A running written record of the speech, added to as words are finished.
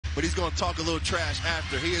but he's going to talk a little trash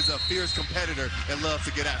after. He is a fierce competitor and loves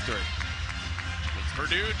to get after it.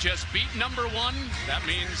 Purdue just beat number 1. That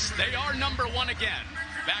means they are number 1 again.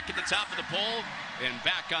 Back at the top of the poll and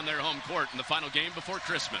back on their home court in the final game before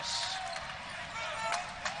Christmas.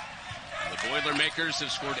 The Boilermakers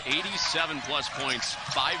have scored 87-plus points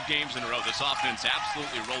 5 games in a row. This offense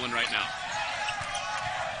absolutely rolling right now.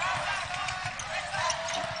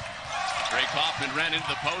 Trey Kaufman ran into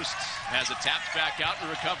the post, has it tapped back out in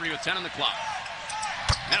recovery with 10 on the clock.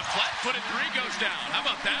 And a flat-footed 3 goes down. How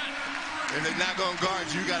about that? If they're not going to guard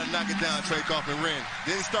you, got to knock it down, Trey Kaufman-Renn.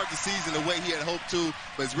 Didn't start the season the way he had hoped to,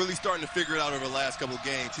 but he's really starting to figure it out over the last couple of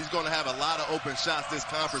games. He's going to have a lot of open shots this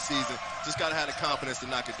conference season. Just got to have the confidence to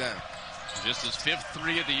knock it down. Just his 5th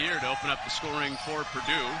 3 of the year to open up the scoring for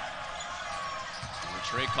Purdue. And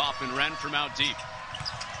Trey Kaufman-Renn from out deep.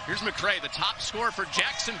 Here's McCray, the top scorer for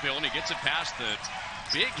Jacksonville, and he gets it past the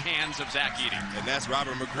big hands of Zach Edey. And that's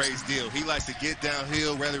Robert McCray's deal. He likes to get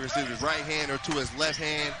downhill, whether it's to his right hand or to his left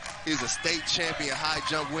hand. He's a state champion high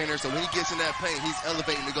jump winner, so when he gets in that paint, he's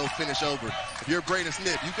elevating to go finish over. If you're Braden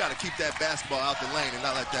Smith, you got to keep that basketball out the lane and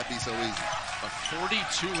not let that be so easy. A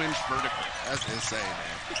 42-inch vertical. That's insane,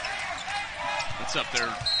 man. That's up there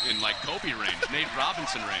in like Kobe range, Nate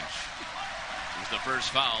Robinson range. Here's the first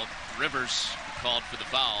foul. Rivers called for the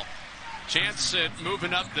foul. Chance at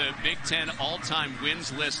moving up the Big Ten all-time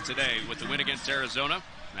wins list today with the win against Arizona.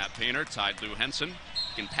 Matt Painter tied Lou Henson.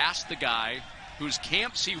 He can pass the guy whose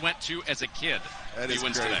camps he went to as a kid. That is he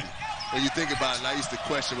wins crazy. Today. When you think about it, and I used to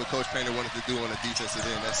question what Coach Painter wanted to do on the defensive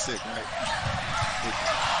end. That's sick, right?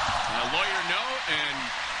 Lawyer no, and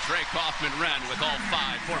Trey Kaufman-Renn with all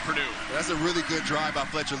 5 for Purdue. That's a really good drive by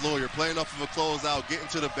Fletcher Lawyer, playing off of a closeout, getting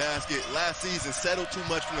to the basket. Last season, settled too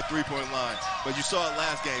much from the three-point line. But you saw it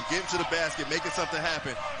last game, getting to the basket, making something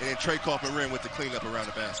happen, and then Trey Kaufman-Renn with the cleanup around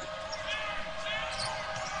the basket.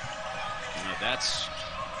 Now that's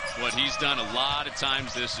what he's done a lot of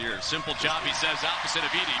times this year. Simple job, he says, opposite of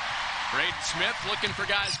Edey. Braden Smith looking for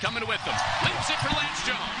guys coming with him. Leaps it for Lance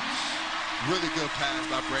Jones. Really good pass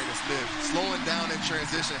by Braden Smith. Slowing down in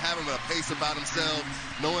transition, having a pace about himself,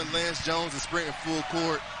 knowing Lance Jones is sprinting full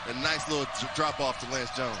court. A nice little drop off to Lance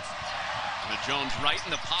Jones. And Jones right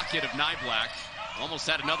in the pocket of Nyblack. Almost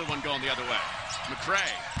had another one going the other way. McCray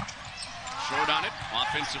short on it.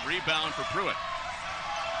 Offensive rebound for Pruitt.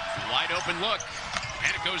 Wide open look.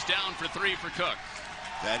 And it goes down for 3 for Cook.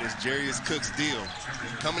 That is Jarius Cook's deal.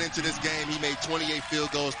 Coming into this game, he made 28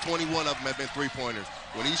 field goals. 21 of them have been three-pointers.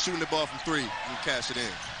 When he's shooting the ball from 3, you cash it in.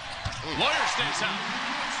 Lawyer stays out.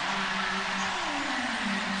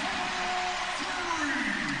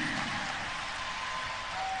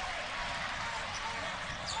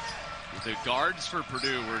 The guards for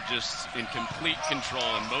Purdue were just in complete control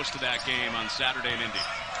in most of that game on Saturday in Indy.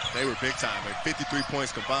 They were big time. Like 53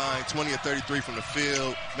 points combined, 20 of 33 from the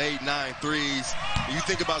field, made 9 threes. And you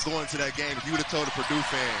think about going to that game, if you would have told a Purdue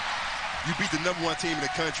fan, you beat the #1 team in the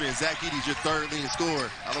country and Zach Edey's your 3rd leading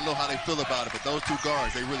scorer. I don't know how they feel about it, but those 2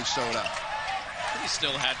 guards, they really showed out. He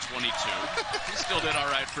still had 22. He still did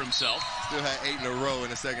all right for himself. Still had 8 in a row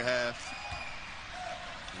in the second half.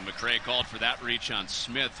 And McCray called for that reach on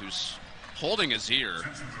Smith, who's holding his ear.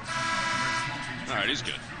 All right, he's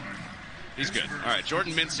good. He's good. All right,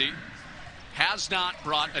 Jordan Mincy has not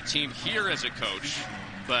brought a team here as a coach,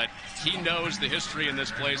 but he knows the history in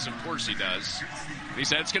this place. Of course he does. He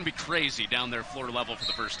said it's going to be crazy down there floor level for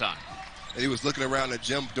the first time. And he was looking around the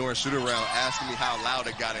gym during shoot-around, asking me how loud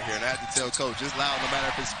it got in here. And I had to tell Coach, it's loud no matter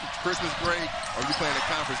if it's Christmas break or you're playing a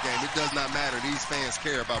conference game. It does not matter. These fans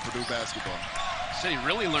care about Purdue basketball. So he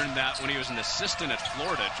really learned that when he was an assistant at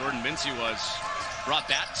Florida. Jordan Mincy brought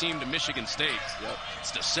that team to Michigan State. Yep.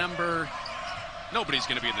 It's December. Nobody's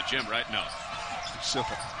going to be in the gym, right? No. Sure.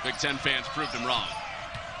 Big Ten fans proved him wrong.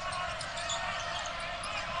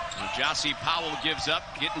 And Jossie Powell gives up,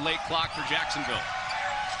 getting late clock for Jacksonville.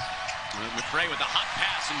 McCray with a hot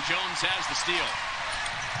pass, and Jones has the steal.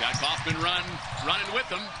 Got Kaufman-Renn running with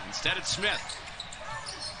them. Instead, it's Smith.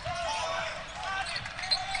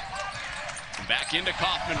 And back into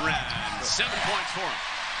Kaufman-Renn. 7 points for him.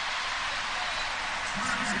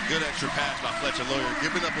 It's a good extra pass by Fletcher Lawyer.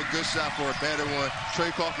 Giving up a good shot for a better one.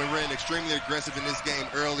 Trey Kaufman-Renn extremely aggressive in this game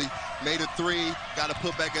early. Made a 3. Got a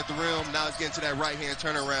put back at the rim. Now he's getting to that right-hand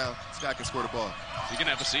turnaround. Scott can score the ball. He can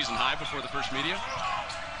have a season high before the first media.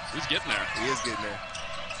 He's getting there. He is getting there.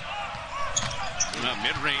 A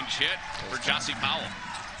mid-range hit for Jossie Powell.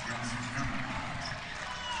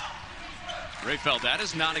 Ray Feld, that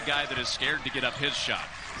is not a guy that is scared to get up his shot.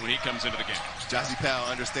 when he comes into the game. Joshy Powell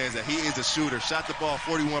understands that he is a shooter. Shot the ball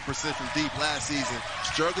 41% from deep last season.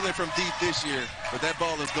 Struggling from deep this year, but that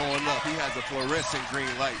ball is going up. He has a fluorescent green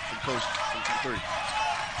light from three.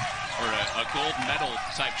 Or a gold medal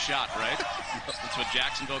type shot, right? That's what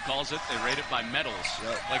Jacksonville calls it. They rate it by medals,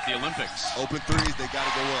 like the Olympics. Open threes, they got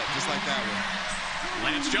to go up, just like that one.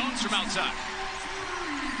 Lance Jones from outside.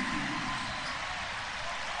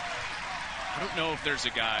 I don't know if there's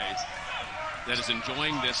a guy that is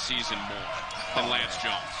enjoying this season more than Lance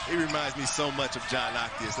Jones. He reminds me so much of John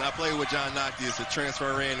Noctius. And I played with John Noctius to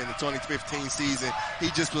transfer in the 2015 season.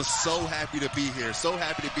 He just was so happy to be here, so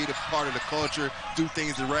happy to be the part of the culture, do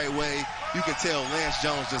things the right way. You can tell Lance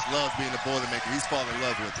Jones just loves being a Boilermaker. He's fallen in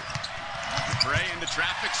love with it. Bray into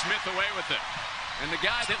traffic, Smith away with it. And the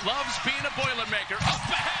guy that loves being a Boilermaker up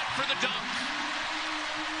ahead for the dunk.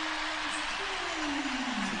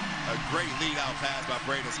 A great lead-out pass by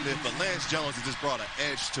Braden Smith, but Lance Jones has just brought an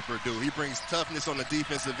edge to Purdue. He brings toughness on the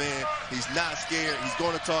defensive end. He's not scared. He's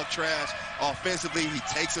going to talk trash. Offensively, he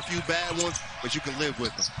takes a few bad ones, but you can live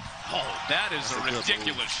with them. Oh, that's a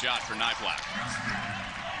ridiculous shot for Nye Black.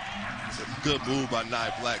 It's a good move by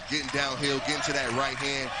Nye Black. Getting downhill, getting to that right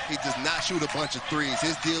hand. He does not shoot a bunch of threes.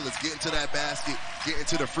 His deal is getting to that basket, getting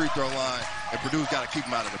to the free throw line, and Purdue's got to keep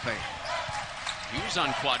him out of the paint. He was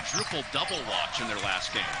on quadruple double watch in their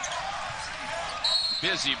last game.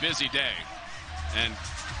 Busy day. And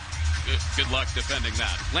good luck defending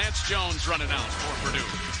that. Lance Jones running out for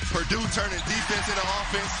Purdue. Purdue turning defense into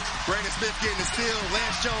offense. Braden Smith getting the steal.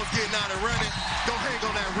 Lance Jones getting out and running. Go hang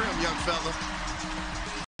on that rim, young fella.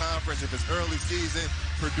 Conference, if it's early season,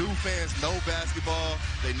 Purdue fans know basketball.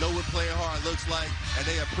 They know what playing hard looks like, and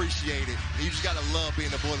they appreciate it. And you just got to love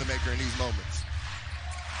being a Boilermaker in these moments.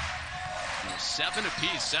 7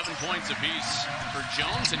 apiece, 7 points apiece for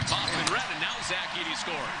Jones and Kaufman Red, and now Zach Edey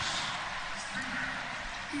scores.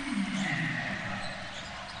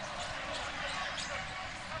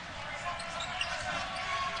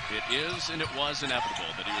 It is and it was inevitable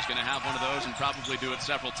that he was going to have one of those and probably do it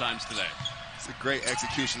several times today. It's a great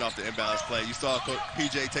execution off the inbounds play. You saw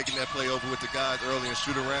PJ taking that play over with the guys early and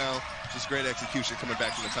shoot around. Just great execution coming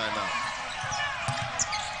back from the timeout.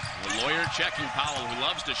 The lawyer checking Powell, who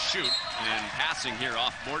loves to shoot, and passing here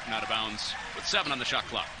off Morton out of bounds with 7 on the shot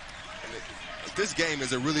clock. This game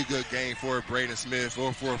is a really good game for Braden Smith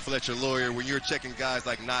or for Fletcher Lawyer when you're checking guys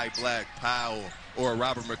like Nye Black, Powell, or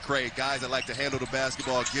Robert McCray, guys that like to handle the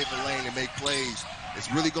basketball, get in the lane, and make plays.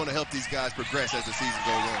 It's really going to help these guys progress as the season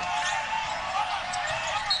goes on.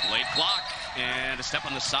 Late clock, and a step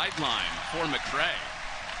on the sideline for McCray.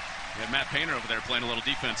 You have Matt Painter over there playing a little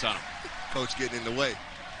defense on him. Coach getting in the way.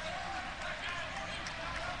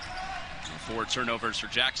 4 turnovers for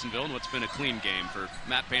Jacksonville, and what's been a clean game for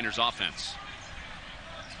Matt Painter's offense.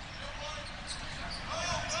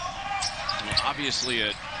 Obviously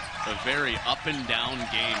a very up and down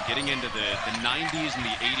game, getting into the 90s and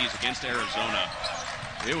the 80s against Arizona.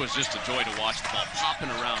 It was just a joy to watch the ball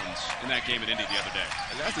popping around in that game at Indy the other day.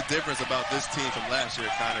 And that's the difference about this team from last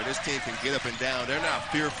year, Connor. This team can get up and down. They're not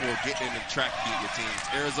fearful of getting in the track to beat your teams.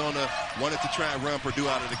 Arizona wanted to try and run Purdue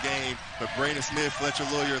out of the game, but Braden Smith, Fletcher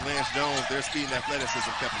Lawyer, Lance Jones, their speed and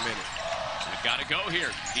athleticism kept them in it. We've got to go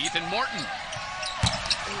here. Ethan Morton.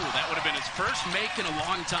 Ooh, that would have been his first make in a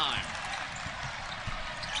long time.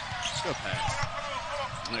 Good pass.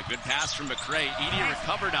 And a good pass from McCray. Edey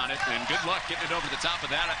recovered on it, and good luck getting it over the top of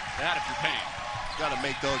that if you're paying. Got to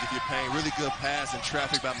make those if you're paying. Really good pass and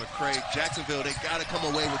traffic by McCray. Jacksonville, they got to come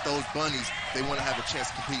away with those bunnies. They want to have a chance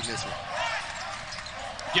to compete in this one.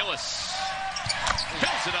 Gillis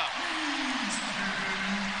fills it up.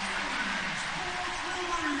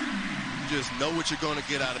 You just know what you're going to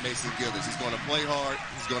get out of Mason Gillis. He's going to play hard.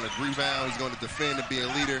 He's going to rebound. He's going to defend and be a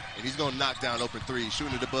leader. And he's going to knock down open threes,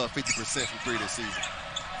 shooting it above 50% from 3 this season.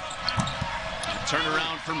 Turn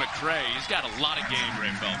around for McCray. He's got a lot of game,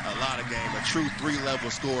 Ray Felt. A lot of game. A true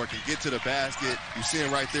 3-level scorer. Can get to the basket. You see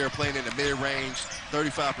him right there playing in the mid-range.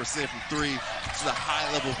 35% from 3. This is a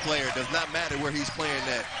high-level player. It does not matter where he's playing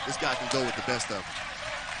at. This guy can go with the best of them.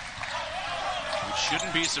 It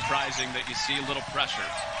shouldn't be surprising that you see a little pressure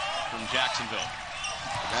from Jacksonville.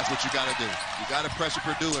 And that's what you got to do. You got to pressure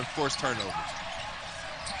Purdue and force turnovers.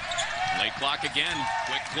 Late clock again.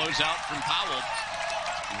 Quick closeout from Powell.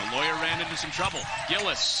 And the lawyer ran into some trouble.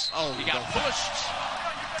 Gillis. Oh, he got pushed.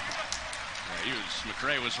 Yeah,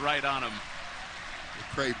 McCray was right on him.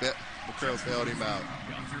 McCray bailed him out.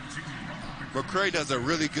 McCray does a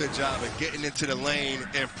really good job of getting into the lane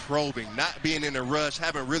and probing, not being in a rush,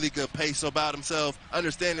 having really good pace about himself,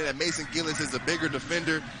 understanding that Mason Gillis is a bigger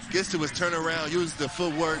defender, gets to his turnaround, uses the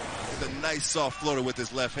footwork, with a nice soft floater with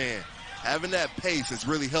his left hand. Having that pace has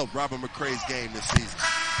really helped Robert McCray's game this season.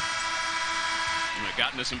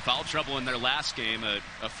 Got into some foul trouble in their last game, a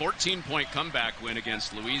 14-point comeback win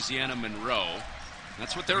against Louisiana Monroe.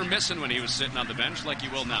 That's what they were missing when he was sitting on the bench, like he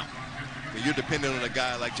will now. When you're dependent on a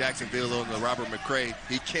guy like Jacksonville or Robert McCray,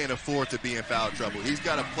 he can't afford to be in foul trouble. He's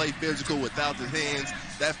got to play physical without his hands.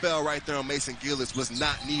 That foul right there on Mason Gillis was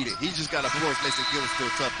not needed. He's just got to force Mason Gillis to a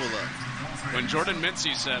tough pull-up. When Jordan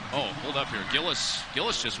Mincy said, oh, hold up here,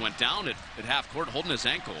 Gillis just went down at half court holding his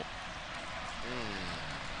ankle.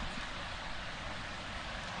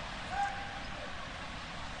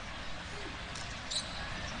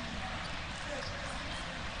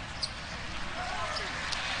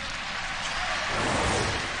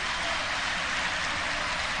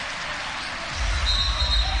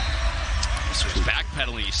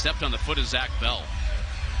 Backpedaling, he stepped on the foot of Zach Bell.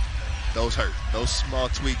 Those hurt. Those small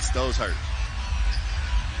tweaks, those hurt.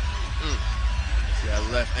 See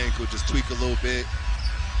that left ankle just tweak a little bit.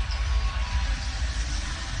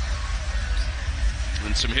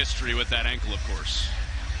 And some history with that ankle, of course.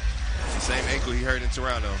 It's the same ankle he hurt in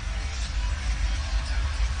Toronto.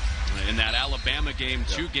 In that Alabama game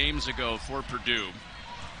 2 games ago for Purdue.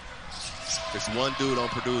 There's one dude on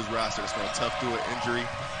Purdue's roster that's going to tough through an injury.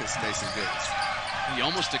 It's Mason Gillis. You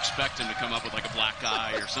almost expect him to come up with like a black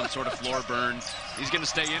eye or some sort of floor burn. He's going to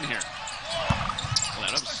stay in here. Well,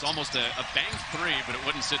 that was almost a banked 3, but it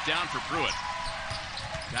wouldn't sit down for Pruitt.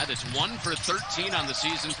 Guy that's 1 for 13 on the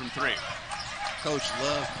season from 3. Coach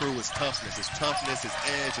loves Pruitt's toughness. His toughness, his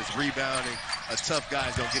edge, his rebounding. A tough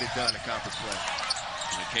guy's going to get it done in conference play.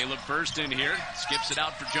 And Caleb First in here. Skips it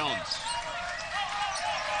out for Jones.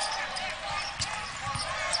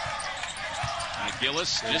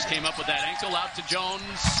 Gillis just came up with that ankle out to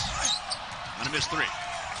Jones. On a missed 3.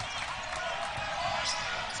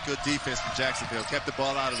 It's good defense from Jacksonville. Kept the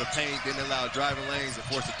ball out of the paint, didn't allow driving lanes, and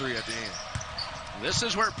forced a 3 at the end. This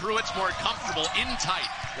is where Pruitt's more comfortable in tight.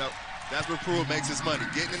 Yep. That's where Pruitt makes his money.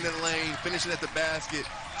 Getting in the lane, finishing at the basket.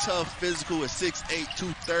 Tough, physical at 6'8",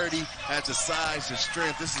 230. Has the size, the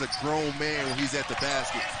strength. This is a grown man when he's at the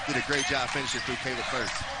basket. Did a great job finishing through Caleb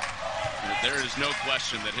First. There is no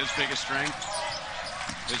question that his biggest strength,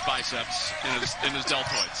 his biceps and his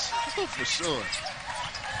deltoids. For sure.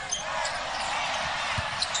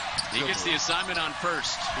 He gets the assignment on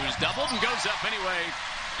First, who's doubled and goes up anyway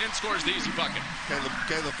and scores the easy bucket.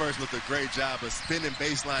 Caleb First with a great job of spinning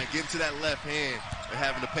baseline, getting to that left hand, and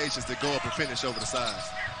having the patience to go up and finish over the sides.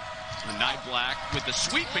 And Nye Black with the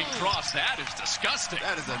sweeping cross. That is disgusting.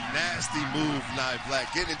 That is a nasty move, Nye Black.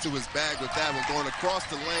 Getting into his bag with that one, going across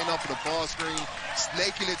the lane off of the ball screen,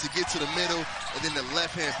 snaking it to get to the middle, and then the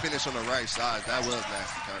left hand finish on the right side. That was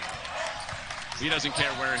nasty, kind of. He doesn't care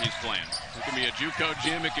where he's playing. It can be a JUCO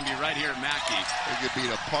gym. It can be right here at Mackey. It could be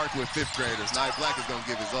the park with 5th graders. Nye Black is going to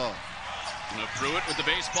give his all. Pruitt with the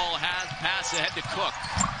baseball pass ahead to Cook.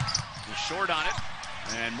 He's short on it.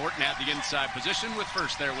 And Morton had the inside position with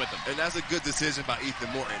First there with him. And that's a good decision by Ethan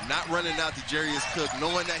Morton. Not running out to Jarius Cook,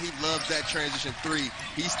 knowing that he loves that transition 3.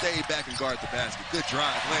 He stayed back and guarded the basket. Good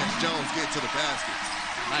drive. Lance Jones gets to the basket.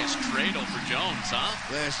 Nice cradle for Jones, huh?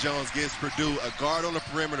 Lance Jones gives Purdue a guard on the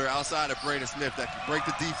perimeter outside of Braden Smith that can break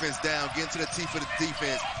the defense down, get into the teeth of the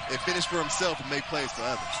defense, and finish for himself and make plays for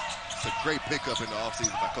others. It's a great pickup in the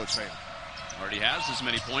offseason by Coach Trainer. Already has as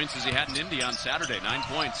many points as he had in Indy on Saturday. 9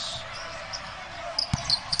 points.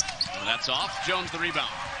 Well, that's off. Jones the rebound.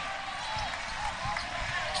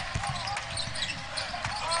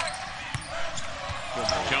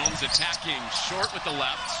 Jones attacking short with the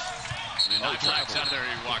left. And Black's out of there.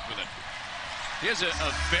 He walked with it. He has a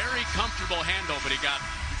very comfortable handle, but he got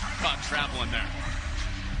caught traveling there.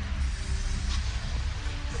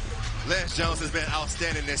 Lance Jones has been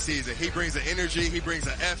outstanding this season. He brings the energy. He brings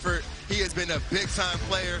the effort. He has been a big-time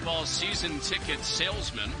player. Ball season ticket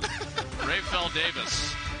salesman, Rayfell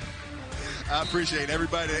Davis. I appreciate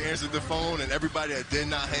everybody that answered the phone and everybody that did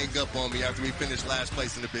not hang up on me after we finished last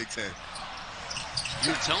place in the Big Ten.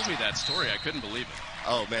 You tell me that story. I couldn't believe it.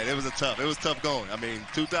 Oh, man, it was tough going. I mean,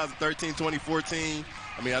 2013, 2014,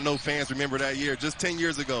 I mean, I know fans remember that year. Just 10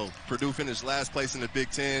 years ago, Purdue finished last place in the Big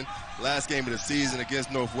Ten, last game of the season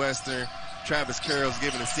against Northwestern. Travis Carroll's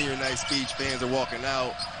giving a senior night speech. Fans are walking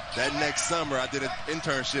out. That next summer, I did an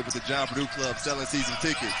internship with the John Purdue Club selling season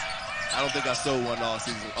tickets. I don't think I sold one all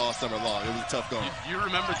summer long. It was a tough going. You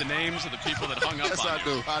remember the names of the people that hung up yes, on I you?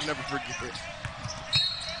 do. I'll never forget.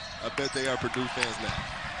 I bet they are Purdue fans now.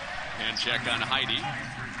 And check on Heidi.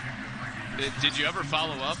 Did you ever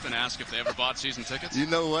follow up and ask if they ever bought season tickets? You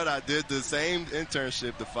know what? I did the same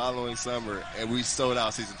internship the following summer, and we sold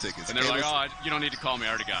out season tickets. And they're like, oh, you don't need to call me. I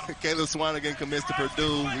already got them. Caleb Swanigan commits to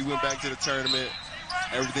Purdue. We went back to the tournament.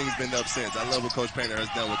 everything's been up since. I love what Coach Painter has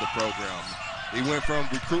done with the program. He went from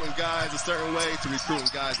recruiting guys a certain way to recruiting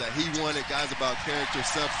guys that he wanted, guys about character,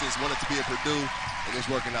 substance, wanted to be at Purdue, and it's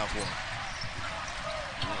working out for him.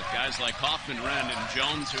 With guys like Hoffman, Wren, and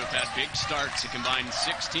Jones who have had big starts, a combined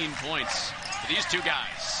 16 points for these two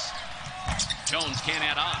guys. Jones can't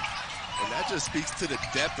add on. And that just speaks to the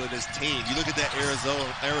depth of this team. You look at that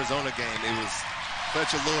Arizona game, it was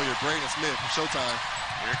Fletcher Lawyer, Braden Smith from Showtime.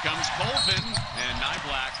 Here comes Colvin, and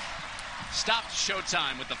Nyblack stopped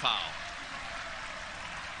Showtime with the foul.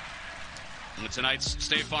 And tonight's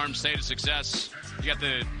State Farm State of Success, you got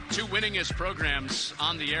the two winningest programs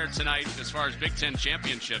on the air tonight as far as Big Ten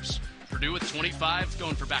championships. Purdue with 25,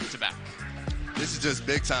 going for back-to-back. This is just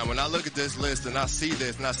big time. When I look at this list and I see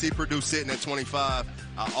this, and I see Purdue sitting at 25,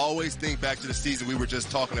 I always think back to the season we were just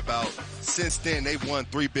talking about. Since then, they've won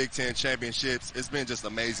 3 Big Ten championships. It's been just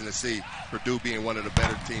amazing to see Purdue being one of the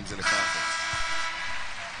better teams in the conference.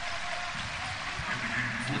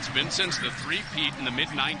 It's been since the three-peat in the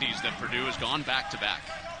mid-90s that Purdue has gone back-to-back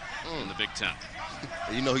in the Big Ten.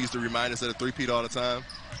 You know, he used to remind us of the three-peat all the time.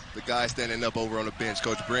 The guy standing up over on the bench,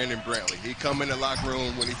 Coach Brandon Brantley. He'd come in the locker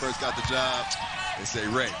room when he first got the job and say,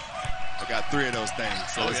 Ray, I got 3 of those things.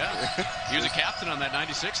 So He was a captain on that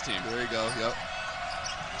 96 team. There you go, yep.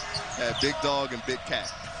 Had Big Dog and Big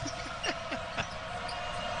Cat.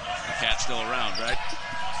 The cat's still around, right?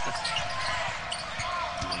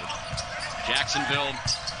 Jacksonville.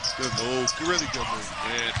 Good move. Really good move.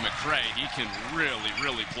 With McCray, he can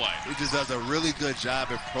really play. He just does a really good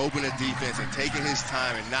job at probing the defense and taking his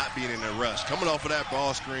time and not being in a rush. Coming off of that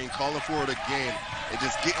ball screen, calling for it again, and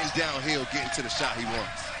just getting downhill, getting to the shot he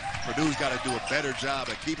wants. Purdue's got to do a better job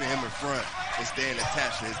at keeping him in front and staying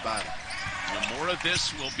attached to his body. And more of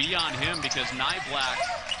this will be on him because Nyblack,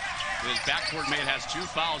 his backcourt mate, has 2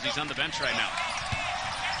 fouls. He's on the bench right now.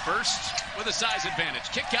 First with a size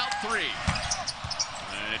advantage. Kick out 3.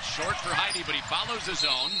 And it's short for Heide, but he follows his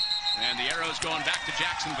own. And the arrow's going back to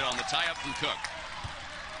Jacksonville on the tie-up from Cook.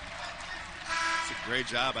 It's a great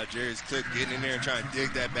job by Jarius Cook getting in there and trying to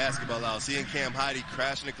dig that basketball out. Seeing Cam Heide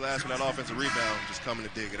crashing the glass with that offensive rebound, just coming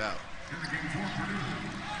to dig it out.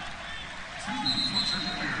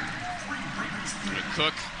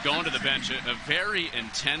 Cook going to the bench, a very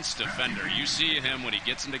intense defender. You see him when he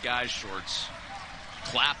gets into guys' shorts,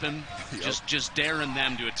 clapping, just daring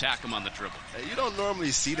them to attack him on the dribble. Hey, you don't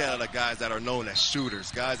normally see that out of guys that are known as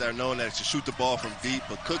shooters, guys that are known as to shoot the ball from deep.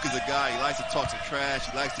 But Cook is a guy, he likes to talk some trash,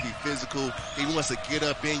 he likes to be physical, he wants to get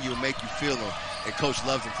up in you and make you feel him, and Coach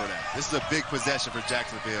loves him for that. This is a big possession for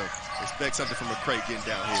Jacksonville. Expect something from McCray getting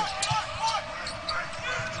down here.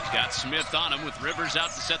 He's got Smith on him with Rivers out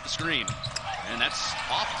to set the screen. And that's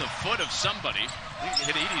off the foot of somebody. He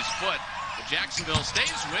hit Edey's foot. But Jacksonville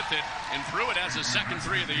stays with it, and Pruitt has his second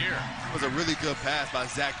 3 of the year. It was a really good pass by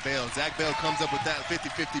Zach Bell. Zach Bell comes up with that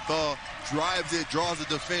 50-50 ball, drives it, draws a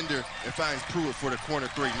defender, and finds Pruitt for the corner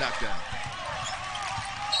 3 knockdown.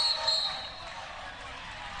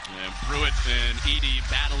 And Pruitt and Edey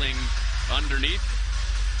battling underneath.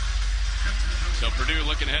 So Purdue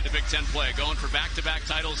looking ahead to Big Ten play, going for back-to-back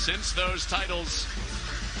titles since those titles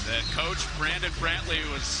that Coach Brandon Brantley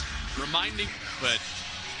was reminding. But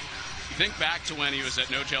you think back to when he was at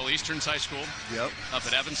No-Gel Eastern's high school, up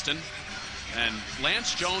at Evanston, and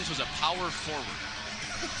Lance Jones was a power forward.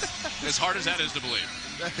 As hard as that is to believe.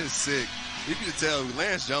 That is sick. You can tell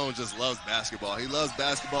Lance Jones just loves basketball. He loves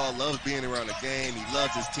basketball, loves being around the game. He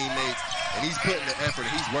loves his teammates, and he's putting the effort.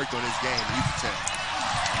 He's worked on his game, and you can tell.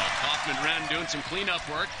 Kaufman Wren doing some cleanup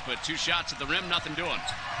work, but 2 shots at the rim, nothing doing.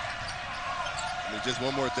 I mean, just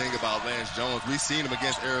one more thing about Lance Jones. We've seen him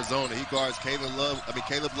against Arizona. He guards Caleb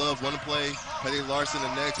Love one play, Petty Larson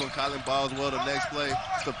the next one, Colin Boswell the next play.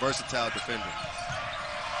 It's a versatile defender.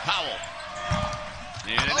 Powell.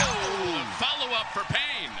 And follow-up for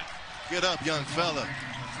Payne. Get up, young fella.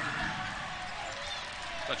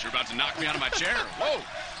 Thought you were about to knock me out of my chair. Whoa.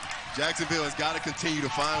 Jacksonville has got to continue to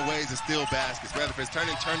find ways to steal baskets. Whether it's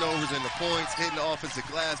turning turnovers into points, hitting the offensive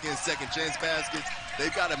glass, getting second chance baskets,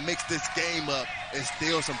 they've got to mix this game up and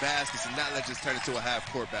steal some baskets and not let it just turn into a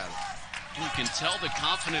half-court battle. You can tell the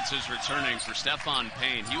confidence is returning for Stephon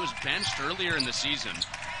Payne. He was benched earlier in the season.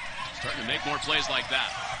 Starting to make more plays like that.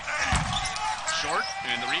 Short,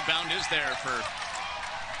 and the rebound is there for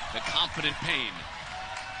the confident Payne.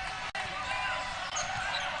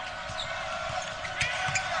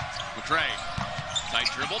 McCray, tight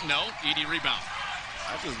dribble, no, Edey rebound.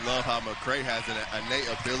 I just love how McCray has an innate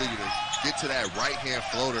ability to get to that right-hand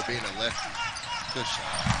floater being a lefty. Good shot.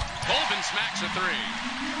 Colvin smacks a 3.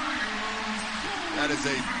 That is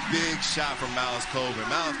a big shot from Miles Colvin.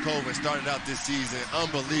 Miles Colvin started out this season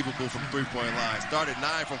unbelievable from three-point line. Started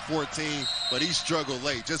 9 from 14, but he struggled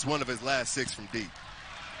late. Just one of his last 6 from deep.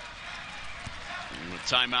 And a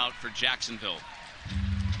timeout for Jacksonville.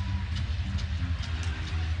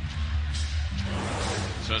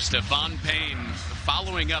 So Stephon Payne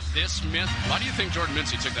following up this myth. Why do you think Jordan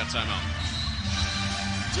Mincy took that timeout?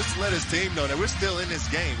 Just to let his team know that we're still in this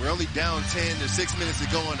game. We're only down 10. There's 6 minutes to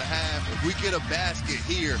go in the half. If we get a basket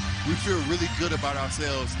here, we feel really good about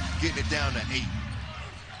ourselves getting it down to 8.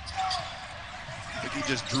 I think he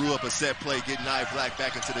just drew up a set play, getting Nye Black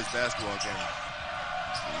back into this basketball game.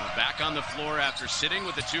 Back on the floor after sitting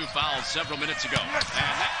with the 2 fouls several minutes ago.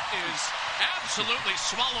 And that is absolutely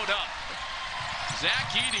swallowed up.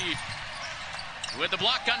 Zach Edey with the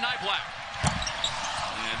block on Nye Black.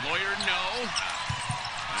 And Lawyer, no.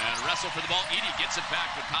 And wrestle for the ball. Edey gets it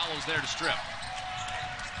back, but Powell's there to strip.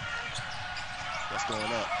 That's going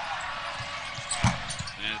up.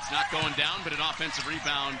 And it's not going down, but an offensive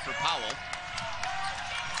rebound for Powell.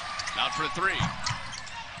 Out for a 3.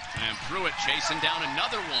 And Pruitt chasing down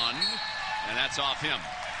another one, and that's off him.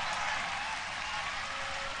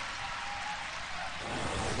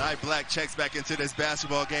 Nye Black checks back into this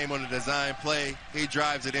basketball game on the design play. He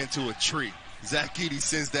drives it into a tree. Zach Edey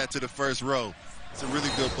sends that to the first row. It's a really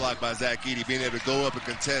good block by Zach Edey, being able to go up and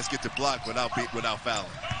contest, get the block without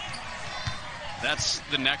fouling. That's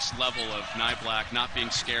the next level of Nye Black not being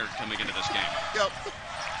scared coming into this game. Yep.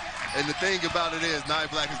 And the thing about it is, Nye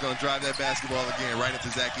Black is going to drive that basketball again right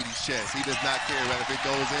into Zach Edey's chest. He does not care whether if it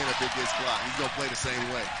goes in or if it gets blocked. He's going to play the same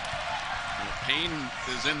way. Payne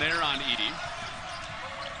is in there on Edey.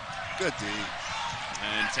 Good D.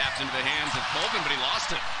 And tapped into the hands of Colvin, but he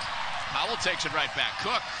lost it. Powell takes it right back.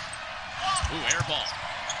 Cook. Ooh, air ball.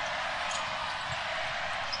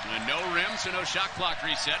 And no rim, so no shot clock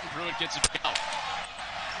reset, and Pruitt gets it out.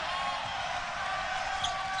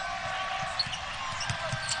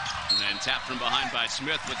 And then tapped from behind by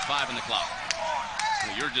Smith with 5 on the clock.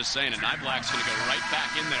 So you're just saying that Nye Black's going to go right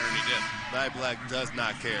back in there, and he did. Nye Black does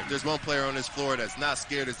not care. If there's one player on this floor that's not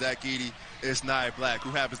scared of Zach Edey, it's Nye Black,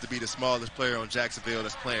 who happens to be the smallest player on Jacksonville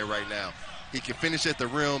that's playing right now. He can finish at the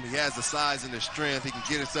rim. He has the size and the strength. He can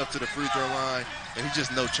get himself to the free throw line, and he's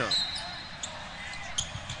just no chump.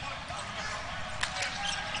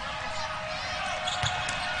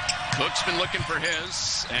 Cook's been looking for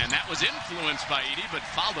his, and that was influenced by Edey, but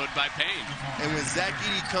followed by Payne. And when Zach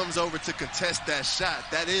Edey comes over to contest that shot,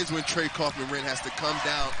 that is when Trey Kaufman-Renn has to come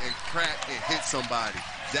down and crack and hit somebody.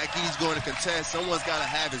 Zach Edey's going to contest. Someone's got to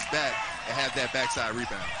have his back and have that backside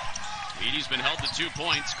rebound. Edey's been held to 2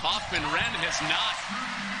 points. Kaufman-Renn has not.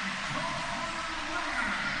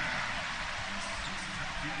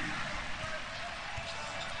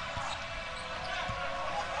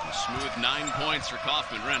 A smooth 9 points for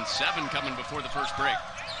Kaufman-Renn. 7 coming before the first break.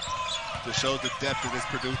 Just shows the depth of this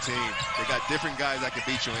Purdue team. They got different guys that can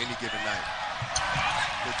beat you on any given night.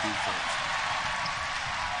 Good defense.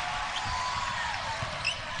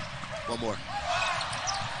 One more.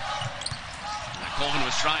 Colvin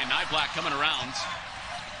was trying. Nye Black coming around.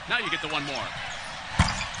 Now you get the one more.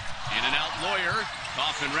 In and out Lawyer.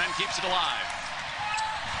 Kaufman-Renn keeps it alive.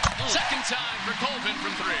 Second time for Colvin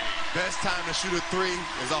from 3. Best time to shoot a 3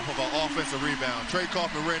 is off of an offensive rebound. Trey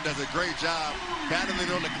Kaufman-Renn does a great job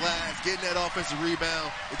battling on the glass, getting that offensive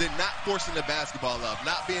rebound, and then not forcing the basketball up,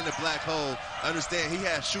 not being the black hole. Understand he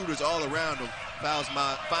has shooters all around him. Finds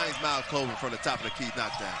Miles Colvin from the top of the key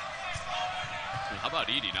knockdown. How about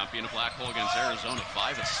Edey not being a black hole against Arizona?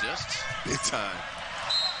 5 assists? Big time.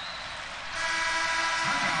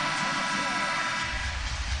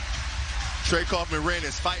 Trey Kaufman-Renn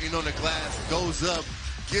is fighting on the glass, goes up,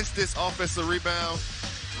 gets this offensive rebound,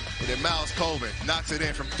 and then Miles Colvin knocks it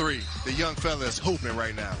in from 3. The young fella is hooping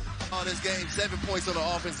right now. On this game, 7 points on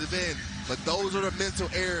the offensive end, but those are the mental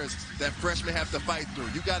errors that freshmen have to fight through.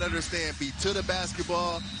 You got to understand, be to the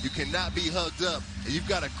basketball, you cannot be hugged up, and you've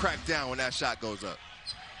got to crack down when that shot goes up.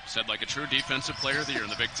 Said like a true defensive player of the year in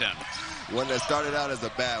the Big Ten. One that started out as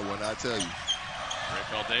a bad one, I tell you.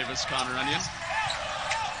 Rafael Davis, Connor Onion.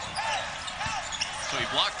 So he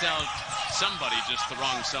blocked out somebody, just the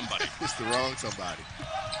wrong somebody. Just the wrong somebody.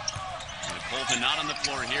 And Colvin not on the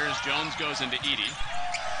floor here as Jones goes into Edey.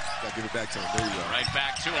 Gotta give it back to him. There you go. Right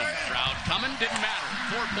back to him. Stroud coming, didn't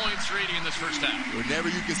matter. 4 points for Edey in this first half. Whenever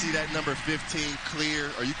you can see that number 15 clear,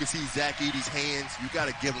 or you can see Zach Edey's hands, you got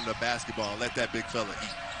to give him the basketball and let that big fella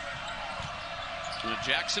eat. When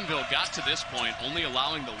Jacksonville got to this point, only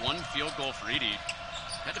allowing the 1 field goal for Edey,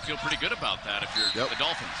 had to feel pretty good about that if you're the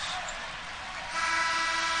Dolphins.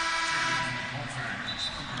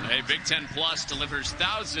 Hey, Big Ten Plus delivers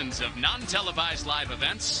thousands of non-televised live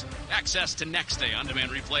events, access to next-day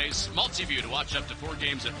on-demand replays, multi-view to watch up to 4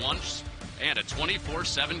 games at once, and a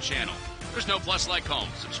 24/7 channel. There's no plus like home.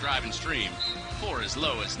 Subscribe and stream for as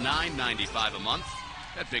low as $9.95 a month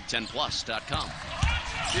at BigTenPlus.com.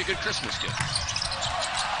 Be a good Christmas gift.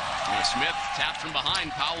 Smith tapped from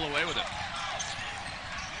behind, Powell away with it.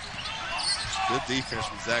 Good defense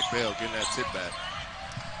from Zach Bell getting that tip back.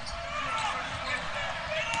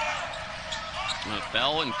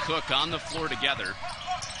 Bell and Cook on the floor together.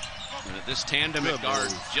 This tandem at guard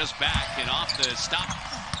just back and off the stop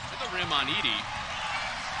to the rim on Edey.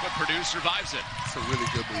 But Purdue survives it. It's a really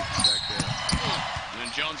good move from Zach Bell. And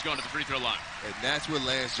then Jones going to the free throw line. And that's what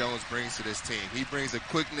Lance Jones brings to this team. He brings a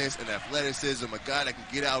quickness and athleticism, a guy that can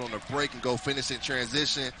get out on a break and go finish in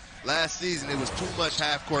transition. Last season, it was too much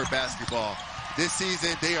half-court basketball. This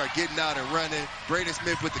season, they are getting out and running. Braden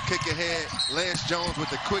Smith with the kick ahead. Lance Jones with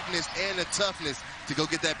the quickness and the toughness to go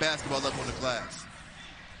get that basketball up on the glass.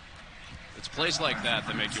 It's plays like that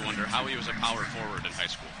that make you wonder how he was a power forward in high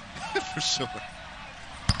school. For sure.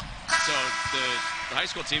 So the high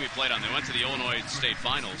school team he played on, they went to the Illinois State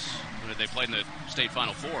Finals. They played in the State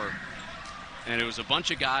Final Four. And it was a bunch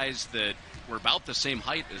of guys that were about the same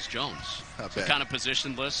height as Jones. I bet. So kind of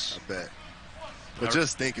positionless. I bet. But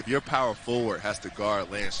just think, if your power forward has to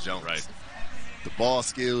guard Lance Jones, right? The ball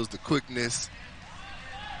skills, the quickness,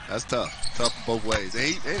 that's tough. Tough in both ways.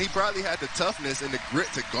 And he probably had the toughness and the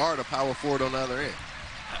grit to guard a power forward on the other end.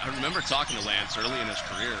 I remember talking to Lance early in his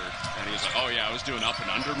career, and he was like, oh, yeah, I was doing up and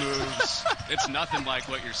under moves. It's nothing like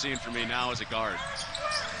what you're seeing from me now as a guard.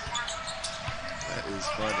 That is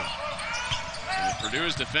funny. And Purdue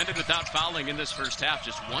is defended without fouling in this first half.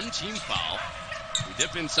 Just one team foul. We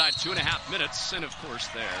dip inside 2.5 minutes, and, of course,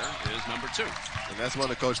 there is number 2. And that's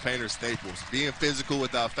one of Coach Painter's staples. Being physical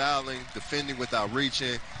without fouling, defending without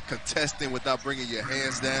reaching, contesting without bringing your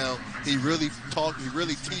hands down. He really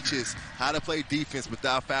teaches how to play defense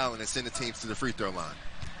without fouling and send the teams to the free throw line.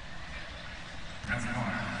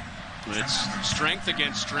 It's strength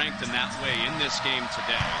against strength in that way in this game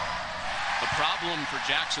today. The problem for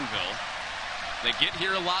Jacksonville, they get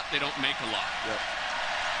here a lot, they don't make a lot. Yep.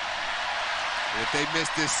 And if they miss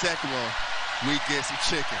this second one, we get some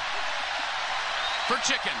chicken. For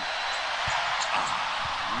chicken.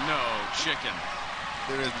 No chicken.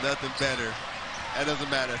 There is nothing better. That doesn't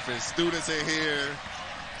matter if it's students in here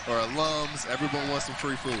or alums. Everyone wants some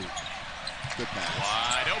free food. Good pass.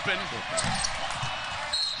 Wide open. Good pass.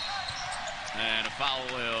 And a foul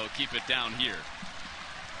will keep it down here.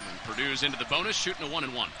 And Purdue's into the bonus, shooting a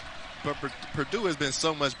 1-and-1. But Purdue has been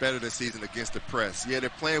so much better this season against the press. Yeah, they're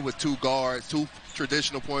playing with 2 guards, 2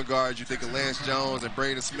 traditional point guards. You think of Lance Jones and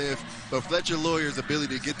Braden Smith. But Fletcher Lawyer's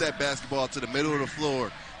ability to get that basketball to the middle of the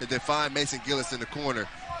floor and then find Mason Gillis in the corner,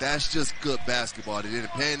 that's just good basketball. They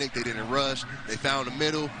didn't panic. They didn't rush. They found the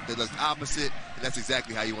middle. They looked opposite. And that's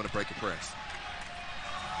exactly how you want to break a press.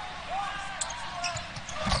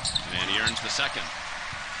 And he earns the second.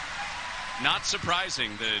 Not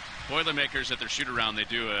surprising, the Boilermakers at their shoot-around, they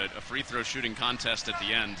do a free throw shooting contest at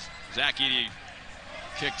the end. Zach Edey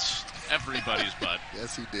kicked everybody's butt.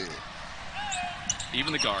 Yes, he did.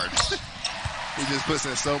 Even the guards. He just puts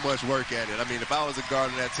in so much work at it. I mean, if I was a guard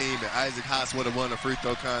on that team and Isaac Haas would have won a free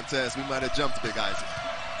throw contest, we might have jumped Big Isaac.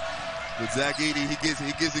 With Zach Edey, he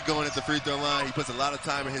gets it going at the free throw line. He puts a lot of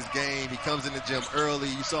time in his game. He comes in the gym early.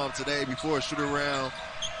 You saw him today before a shoot-around.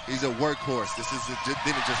 He's a workhorse.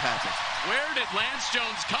 Didn't just happen. Where did Lance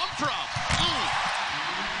Jones come from?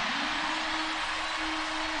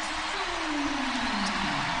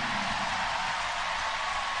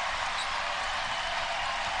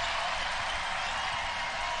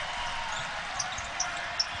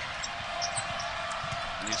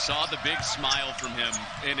 And you saw the big smile from him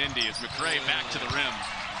in Indy as McCray back to the rim.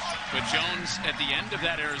 But Jones, at the end of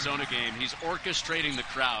that Arizona game, he's orchestrating the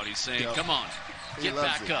crowd. He's saying, come on. Get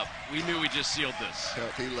back up. We knew we just sealed this.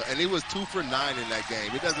 And he was 2 for 9 in that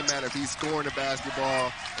game. It doesn't matter if he's scoring the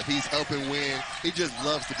basketball, if he's helping win. He just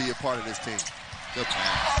loves to be a part of this team. Good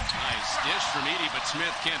pass. Nice dish from Edey, but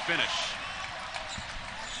Smith can't finish.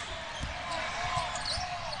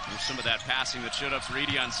 There's some of that passing that showed up for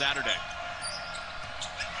Edey on Saturday.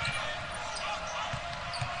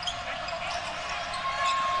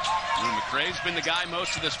 And McCray's been the guy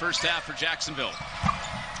most of this first half for Jacksonville.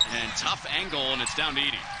 And tough angle, and it's down to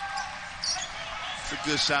Edey. It's a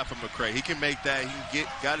good shot from McCray. He can make that. He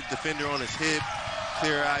can got a defender on his hip,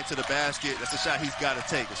 clear eye to the basket. That's a shot he's got to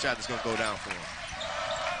take, a shot that's going to go down for him.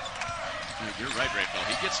 You're right, Raphael.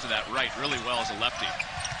 He gets to that right really well as a lefty.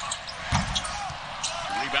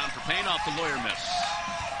 Rebound for Payne off the Lawyer miss.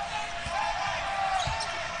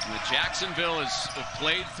 Jacksonville has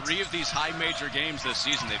played 3 of these high major games this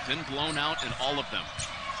season. They've been blown out in all of them.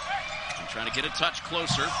 And trying to get a touch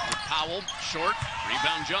closer with Powell, short,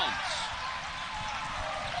 rebound Jones.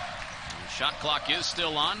 And the shot clock is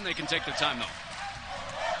still on. They can take the time, though.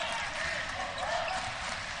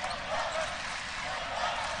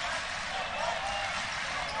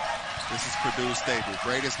 This is Purdue's stable.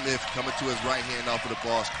 Braden Smith coming to his right hand off of the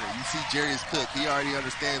ball screen. You see Jarius Cook. He already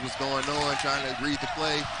understands what's going on, trying to read the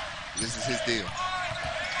play. This is his deal.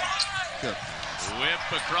 Cook. Whip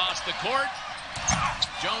across the court.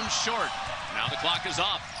 Jones short. Now the clock is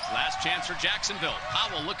off. Last chance for Jacksonville.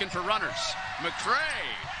 Powell looking for runners. McCray.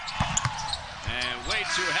 And way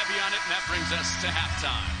too heavy on it, and that brings us to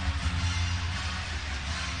halftime.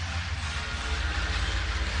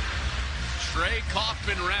 Trey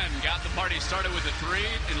Kaufman-Renn got the party started with a 3,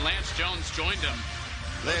 and Lance Jones joined him.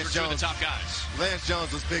 Lance Jones, the top guys. Lance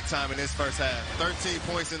Jones was big time in this first half. 13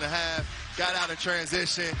 points in the half. Got out in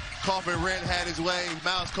transition. Kaufman-Renn had his way.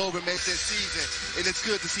 Miles Coburn made this season. And it's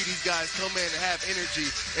good to see these guys come in and have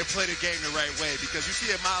energy and play the game the right way. Because you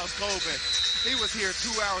see at Miles Coburn, he was here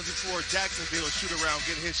 2 hours before Jacksonville shoot around,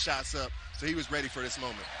 getting his shots up. So he was ready for this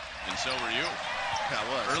moment. And so were you. I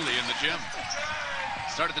was. Early in the gym.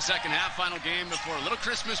 Started the second half, final game before a little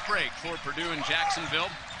Christmas break for Purdue and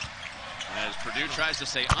Jacksonville. As Purdue tries to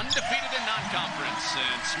stay undefeated in non-conference,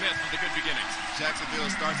 and Smith with a good beginning.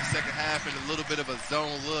 Jacksonville starts the second half in a little bit of a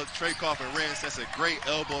zone look. Trey Kaufman-Renn sets a great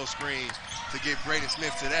elbow screen to get Braden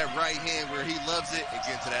Smith to that right hand where he loves it and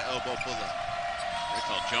get to that elbow pull-up. They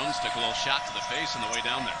called Jones took a little shot to the face on the way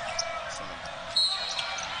down there.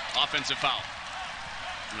 Offensive foul.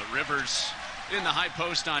 And the Rivers in the high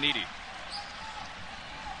post on Edey.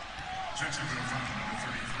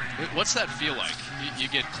 What's that feel like? You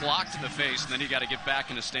get clocked in the face, and then you got to get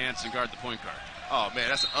back in a stance and guard the point guard. Oh, man,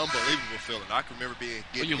 that's an unbelievable feeling. I can remember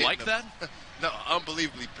getting you like that? No,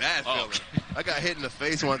 unbelievably bad feeling. Okay. I got hit in the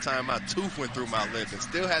face one time. My tooth went through my lip and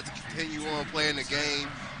still had to continue on playing the game.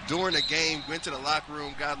 During the game, went to the locker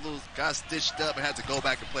room, got stitched up, and had to go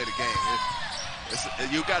back and play the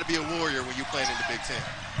game. You got to be a warrior when you're playing in the Big Ten.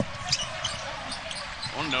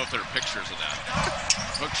 I want to know if there are pictures of that.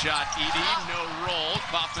 Hook shot, Edey, no roll.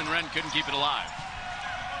 Kaufman-Renn couldn't keep it alive.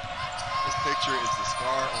 This picture is the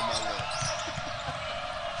scar on my lips.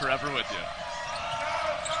 Forever with you.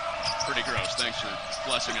 Pretty gross. Thanks for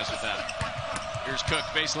blessing us with that. Here's Cook,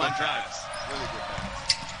 baseline drive. Really good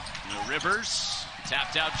pass. Rivers,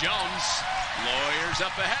 tapped out Jones. Lawyers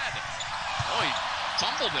up ahead. Oh, he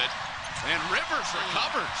fumbled it. And Rivers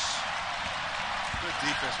recovers. Good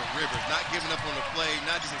defense from Rivers, not giving up on the play,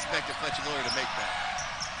 not just expecting Fletcher Lawyer to make that.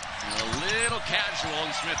 A little casual,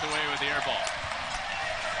 and Smith away with the air ball.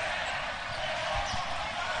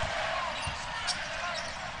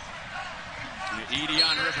 Edey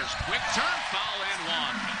on Rivers, quick turn, foul and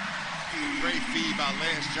one. Great feed by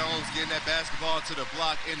Lance Jones, getting that basketball to the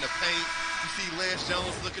block in the paint. You see Lance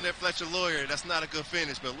Jones looking at Fletcher Lawyer. That's not a good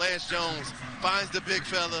finish, but Lance Jones finds the big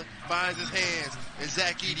fella, finds his hands, and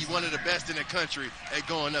Zach Edey, one of the best in the country, at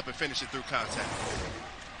going up and finishing through contact.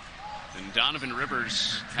 And Donovan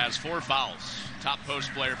Rivers has 4 fouls. Top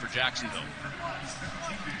post player for Jacksonville.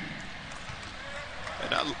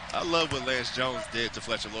 And I love what Lance Jones did to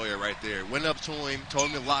Fletcher Lawyer right there. Went up to him, told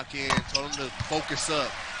him to lock in, told him to focus up.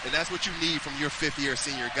 And that's what you need from your fifth-year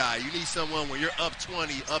senior guy. You need someone when you're up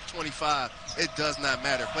 20, up 25. It does not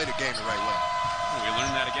matter. Play the game the right way. We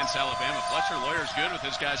learned that against Alabama. Fletcher Lawyer's good with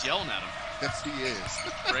his guys yelling at him. Yes, he is.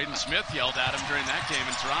 Braden Smith yelled at him during that game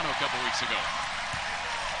in Toronto a couple weeks ago.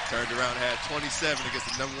 Turned around and had 27 against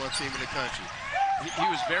the #1 team in the country. He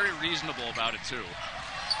was very reasonable about it, too.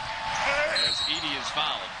 As Edey is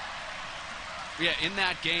fouled. Yeah, in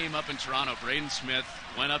that game up in Toronto, Braden Smith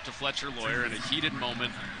went up to Fletcher Lawyer in a heated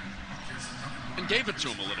moment and gave it to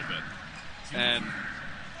him a little bit. And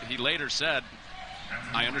he later said,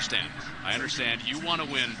 I understand. I understand. You want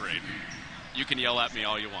to win, Braden. You can yell at me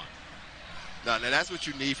all you want. No, now that's what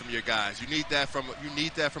you need from your guys. You need that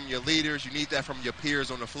from your leaders. You need that from your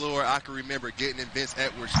peers on the floor. I can remember getting in Vince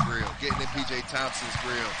Edwards' grill, getting in P.J. Thompson's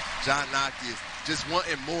grill, John Noctius, just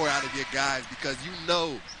wanting more out of your guys because you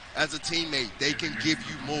know as a teammate they can give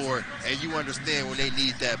you more, and you understand when they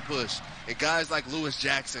need that push. And guys like Lewis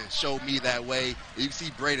Jackson showed me that way. You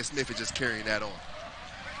see Braden Smith is just carrying that on.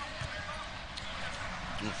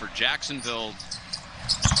 Well, for Jacksonville,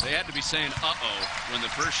 they had to be saying uh-oh when the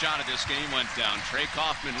first shot of this game went down. Trey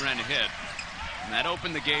Kaufman-Renn hit. And that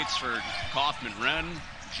opened the gates for Kaufman-Renn,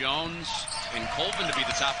 Jones, and Colvin to be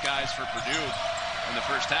the top guys for Purdue in the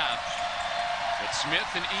first half. But Smith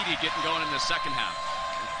and Edey getting going in the second half.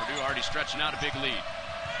 And Purdue already stretching out a big lead.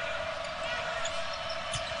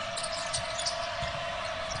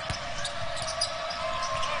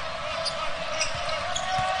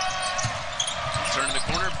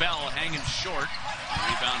 Bell hanging short.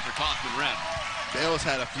 Rebound for Kaufman-Renn. Bell's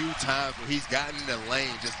had a few times where he's gotten in the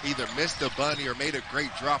lane, just either missed a bunny or made a great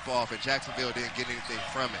drop-off, and Jacksonville didn't get anything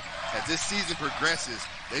from it. As this season progresses,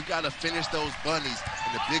 they've got to finish those bunnies,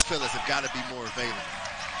 and the big fellas have got to be more available.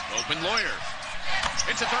 Open Lawyer.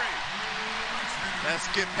 It's a three. That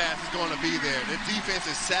skip pass is going to be there. The defense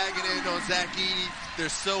is sagging in on Zach Edey. They're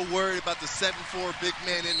so worried about the 7'4" big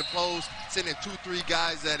man in the post, sending 2-3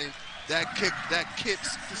 guys at him. That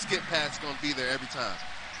skip pass is going to be there every time.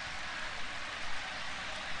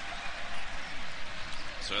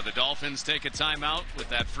 So the Dolphins take a timeout with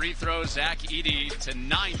that free throw. Zach Edey to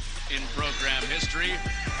 9th in program history.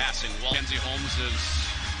 Passing Mackenzie Holmes is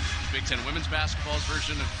Big Ten women's basketball's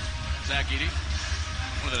version of Zach Edey.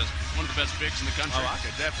 One of the best bigs in the country. Oh, I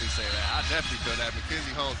could definitely say that. I definitely feel that.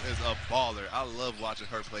 Mackenzie Holmes is a baller. I love watching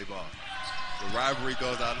her play ball. The rivalry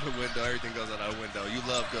goes out of the window. Everything goes out of the window. You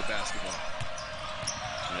love good basketball.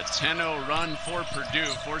 A 10-0 run for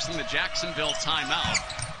Purdue, forcing the Jacksonville timeout.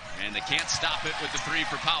 And they can't stop it with the three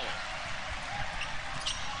for Powell.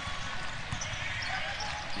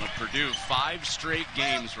 Well, Purdue, 5 straight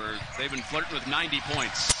games where they've been flirting with 90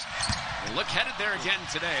 points. They look headed there again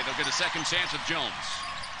today. They'll get a second chance with Jones.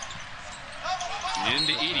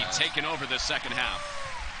 Into Edey, taking over the second half.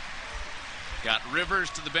 Got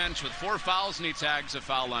Rivers to the bench with 4 fouls, and he tags a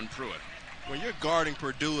foul on Pruitt. When you're guarding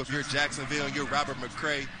Purdue, if you're Jacksonville and you're Robert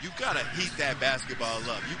McCray, you got to heat that basketball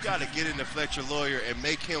up. You got to get into Fletcher Lawyer and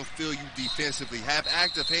make him feel you defensively. Have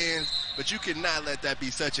active hands, but you cannot let that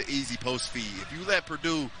be such an easy post feed. If you let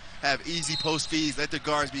Purdue have easy post feeds, let the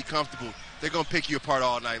guards be comfortable, they're going to pick you apart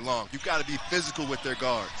all night long. You've got to be physical with their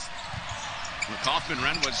guards.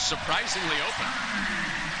 Kaufman-Renn was surprisingly open.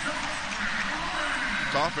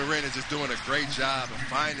 Kaufman-Renn is just doing a great job of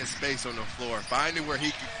finding space on the floor, finding where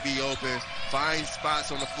he could be open, find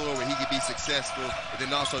spots on the floor where he could be successful, and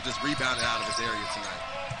then also just rebounding out of his area tonight.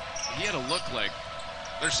 He had a look like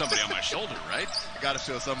there's somebody on my shoulder, right? I got to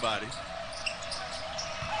show somebody.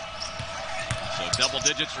 So double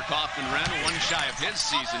digits for Kaufman-Renn, 1 shy of his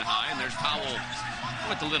season high, and there's Powell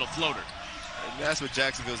with the little floater. And that's what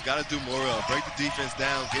Jacksonville's got to do more of. Break the defense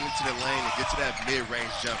down, get into the lane, and get to that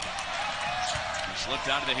mid-range jumper.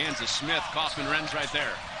 Slipped out of the hands of Smith. Kaufman-Renn's right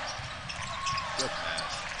there. Good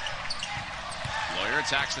pass. Lawyer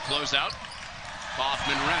attacks the closeout.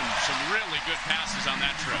 Kaufman-Renn, some really good passes on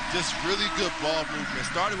that trip. Just really good ball movement.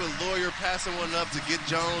 Started with Lawyer passing one up to get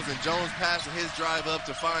Jones, and Jones passing his drive up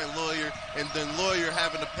to find Lawyer, and then Lawyer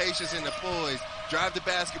having the patience and the poise, drive the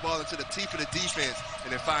basketball into the teeth of the defense,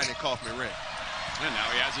 and then finding Kaufman-Renn. And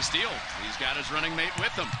now he has a steal. He's got his running mate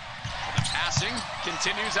with him. The passing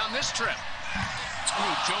continues on this trip.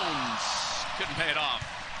 Ooh, Jones couldn't pay it off.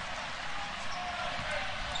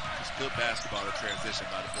 It's good basketball in transition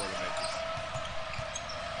by the Boilermakers.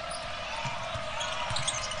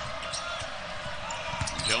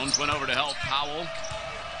 Jones went over to help Powell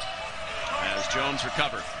as Jones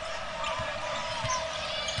recovered.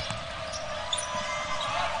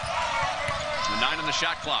 The 9 on the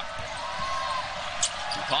shot clock.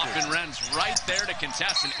 Kaufman-Renn's right there to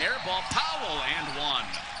contest an air ball. Powell and 1.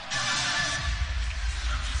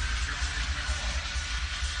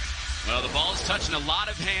 Well, the ball's touching a lot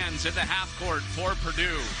of hands in the half court for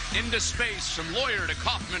Purdue. Into space from Lawyer to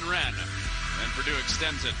Kaufman-Renn. And Purdue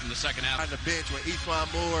extends it in the second half. On the bench when E'Twaun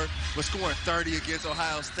Moore was scoring 30 against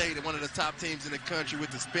Ohio State and one of the top teams in the country with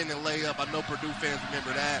the spinning layup. I know Purdue fans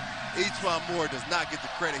remember that. E'Twaun Moore does not get the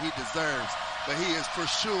credit he deserves, but he is for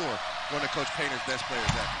sure one of Coach Painter's best players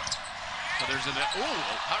ever. So there's an,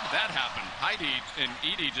 how did that happen? Heidi and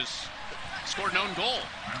Edey just scored an own goal.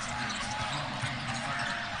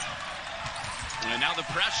 And now the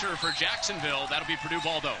pressure for Jacksonville. That'll be Purdue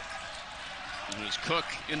ball, though. And there's Cook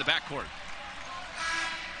in the backcourt.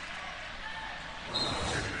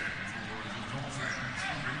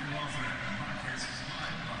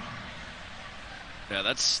 Yeah,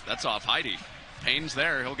 that's off Heidi. Payne's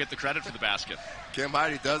there. He'll get the credit for the basket. Kim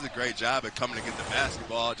Heidi does a great job at coming to get the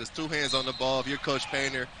basketball. Just 2 hands on the ball. If you're Coach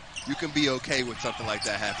Painter, you can be okay with something like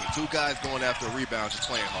that happening. 2 guys going after a rebound, just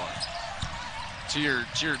playing hard. To your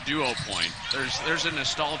duo point, there's a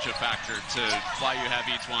nostalgia factor to why you have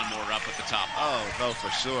E'Twaun Moore up at the top. Oh, no,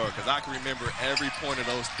 for sure, because I can remember every point of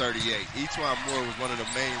those 38. E'Twaun Moore was one of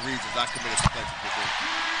the main reasons I committed to play for Purdue.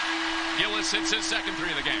 Gillis hits his second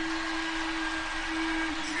 3 of the game.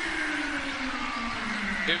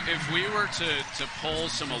 If we were to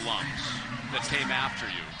poll some alums that came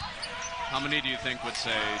after you, how many do you think would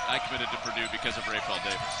say, I committed to Purdue because of Rayfeld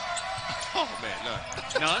Davis? Oh, man, none.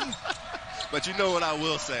 None? But you know what I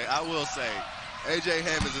will say? I will say A.J.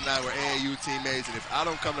 Hammonds and I were AAU teammates, and if I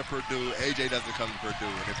don't come to Purdue, A.J. doesn't come to Purdue.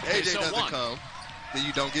 And if A.J. doesn't come, then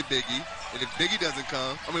you don't get Biggie. And if Biggie doesn't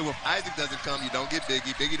come, if Isaac doesn't come, you don't get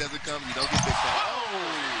Biggie. Biggie doesn't come, you don't get Big Fella.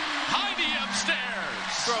 Oh! Heidi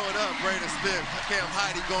upstairs! Throw it up, Braden Smith. Cam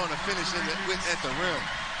Heidi going to finish at the rim.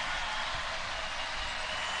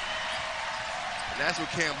 And that's what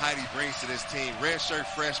Cam Heidi brings to this team. Redshirt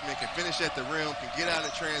freshman, can finish at the rim, can get out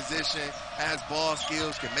of transition, has ball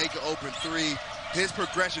skills, can make an open three. His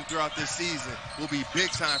progression throughout this season will be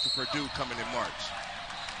big time for Purdue coming in March.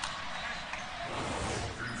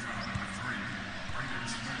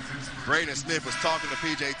 Braden Smith was talking to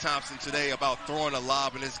P.J. Thompson today about throwing a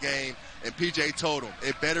lob in this game, and P.J. told him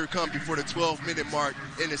it better come before the 12-minute mark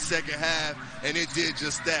in the second half, and it did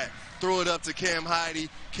just that. Throw it up to Cam Heidi.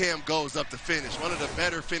 Cam goes up to finish. One of the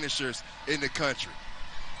better finishers in the country.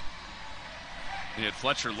 He had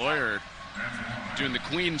Fletcher Lawyer doing the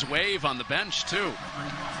Queen's wave on the bench, too.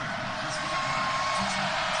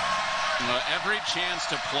 Every chance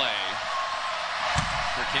to play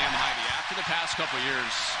for Cam Heidi after the past couple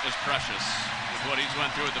years is precious with what he's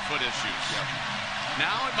went through with the foot issues. Yep.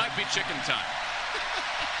 Now it might be chicken time.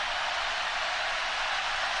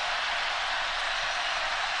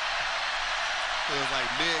 It was like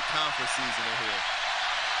mid-conference season in here.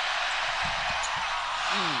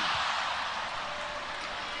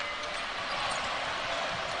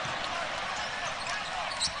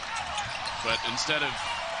 But instead of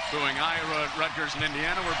booing Iowa, Rutgers, and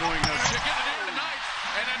Indiana, we're booing no chicken in here tonight.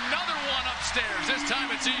 And another one upstairs. This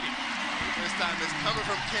time it's Edey. This time it's coming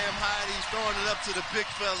from Cam Heidi, throwing it up to the big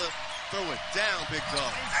fella. Throw it down, big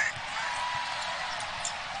dog.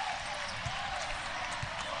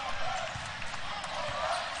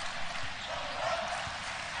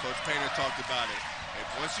 Coach Painter talked about it. And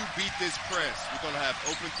once you beat this press, you're going to have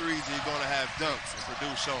open threes and you're going to have dunks. And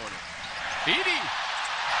Purdue showing it. Edey.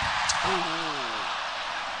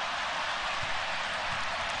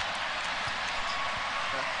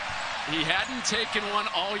 He hadn't taken one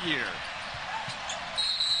all year.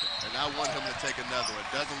 And I want him to take another one.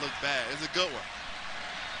 Doesn't look bad. It's a good one.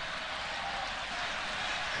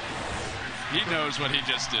 He knows what he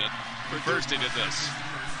just did. First he did this.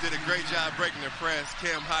 Did a great job breaking the press.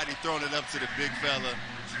 Cam Heidi throwing it up to the big fella.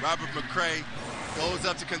 Robert McCray goes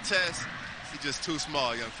up to contest. He's just too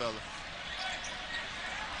small, young fella.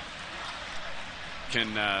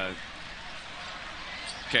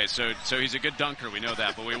 Okay, so he's a good dunker. We know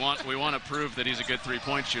that, but we want to prove that he's a good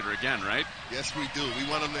three-point shooter again, right? Yes, we do. We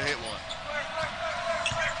want him to hit one.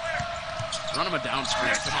 Run him a down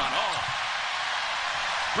screen. Come on. Oh,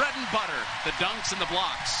 bread and butter. The dunks and the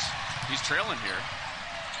blocks. He's trailing here.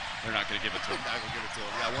 They're not going to give it to him. Not going to give it to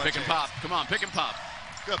him. Pick and pop. Come on, pick and pop.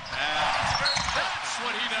 Good pass. That's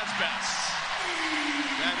what he does best.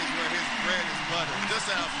 That is where his bread is buttered. Just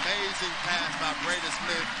an amazing pass by Braden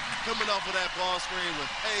Smith. Coming off of that ball screen with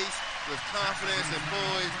pace, with confidence and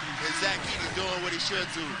poise. And Zach Edey doing what he should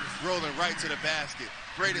do, rolling right to the basket.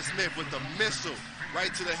 Braden Smith with the missile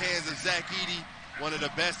right to the hands of Zach Edey, one of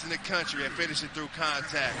the best in the country at finishing through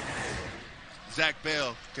contact. Zach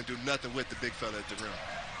Bell can do nothing with the big fella at the rim.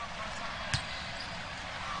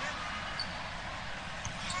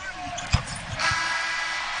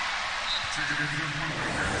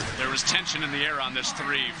 There was tension in the air on this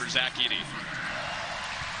three for Zach Edey.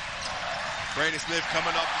 Braden Smith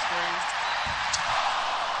coming off the screen.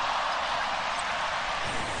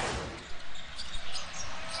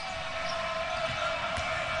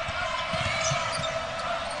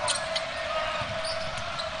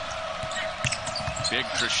 Big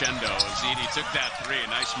crescendo as Edey took that three. A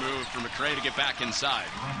nice move for McCray to get back inside.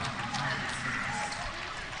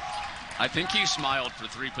 I think he smiled for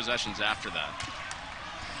 3 possessions after that.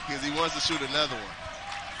 Because he wants to shoot another one.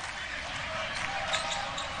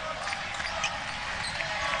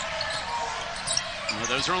 Well,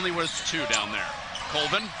 those are only worth 2 down there.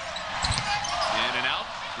 Colvin, in and out,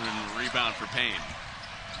 and rebound for Payne.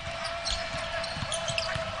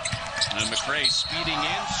 And McCray speeding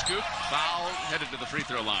in, scoop, foul, headed to the free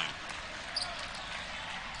throw line.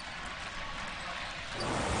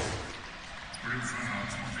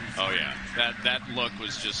 Oh yeah, that look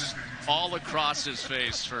was just all across his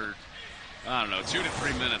face for, I don't know, 2 to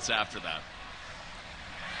 3 minutes after that.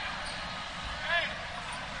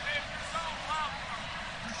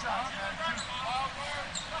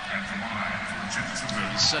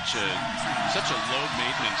 He's such a low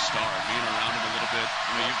maintenance star. Being around him a little bit,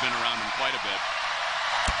 you've been around him quite a bit.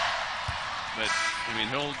 But I mean,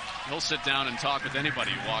 he'll sit down and talk with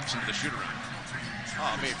anybody who walks into the shoot around.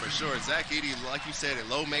 Oh, I mean, for sure. Zach Edey, like you said, a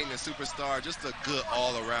low-maintenance superstar, just a good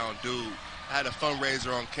all-around dude. had a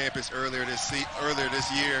fundraiser on campus earlier this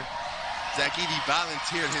year. Zach Edey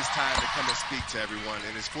volunteered his time to come and speak to everyone,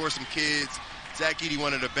 and it's for some kids. Zach Edey,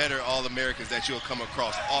 one of the better All-Americans that you'll come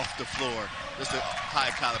across off the floor. Just a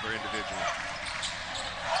high-caliber individual.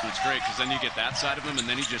 It's great because then you get that side of him, and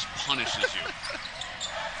then he just punishes you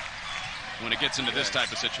when it gets into this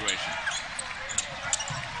type of situation.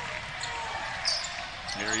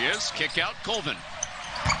 Here he is. Kick out, Colvin.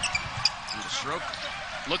 And the stroke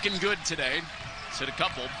looking good today. He's hit a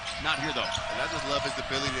couple. Not here, though. And I just love his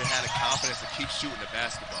ability to have the confidence to keep shooting the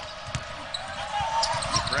basketball.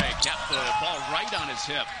 McCray kept the ball right on his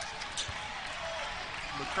hip.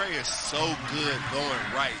 McCray is so good going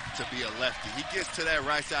right to be a lefty. He gets to that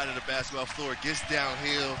right side of the basketball floor, gets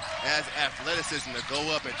downhill, has athleticism to go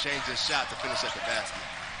up and change his shot to finish at the basket.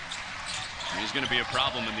 He's going to be a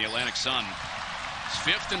problem in the Atlantic Sun.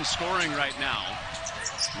 He's 5th in scoring right now.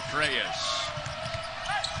 McCray is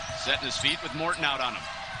setting his feet with Morton out on him.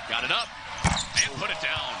 Got it up and put it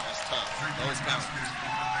down. That's tough. Those count.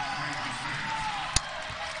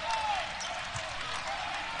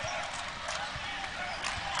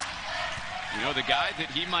 You know, the guy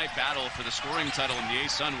that he might battle for the scoring title in the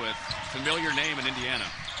A-Sun with, familiar name in Indiana,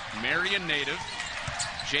 Marion native,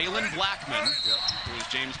 Jalen Blackman, who is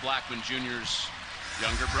James Blackman Jr.'s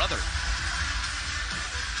younger brother.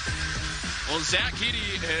 Well, Zach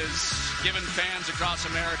Edey has given fans across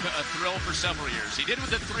America a thrill for several years. He did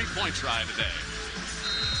with the three-point try today.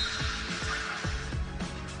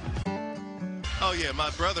 Oh, yeah, my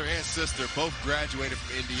brother and sister both graduated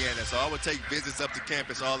from Indiana, so I would take visits up to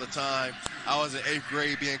campus all the time. I was in 8th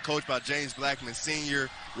grade being coached by James Blackman Sr.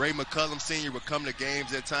 Ray McCullum Sr. would come to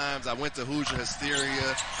games at times. I went to Hoosier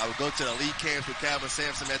Hysteria. I would go to the elite camps with Calvin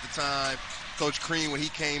Sampson at the time, Coach Crean when he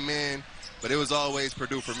came in, but it was always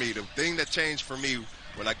Purdue for me. The thing that changed for me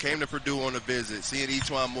when I came to Purdue on a visit, seeing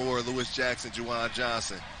E'Twaun Moore, Lewis Jackson, Juwan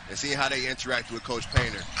Johnson, and seeing how they interacted with Coach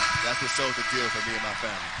Painter, that's what sold the deal for me and my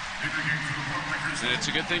family. And it's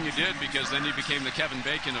a good thing you did, because then you became the Kevin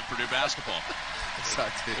Bacon of Purdue basketball.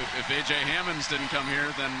 If A.J. Hammonds didn't come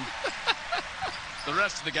here, then the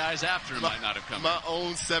rest of the guys after him might not have come. My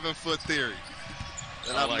own 7-foot theory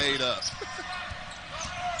that I made up.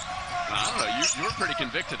 I don't know. You were pretty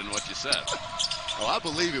convicted in what you said. Oh, I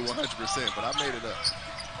believe it 100%, but I made it up.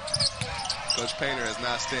 Coach Painter has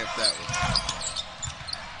not stamped that one.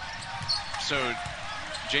 So,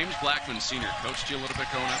 James Blackman Sr. coached you a little bit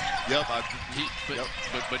growing up? Yep.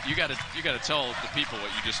 But you got to tell the people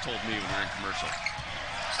what you just told me when we were in commercial.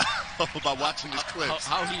 By watching his clips.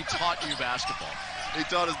 How he taught you basketball. He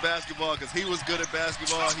taught us basketball because he was good at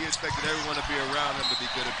basketball. He expected everyone to be around him to be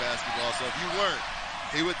good at basketball. So if you weren't,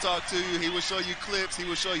 he would talk to you. He would show you clips. He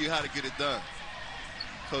would show you how to get it done.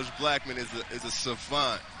 Coach Blackman is a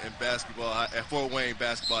savant in basketball, at Fort Wayne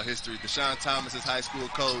basketball history. Deshaun Thomas, his high school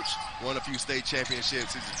coach, won a few state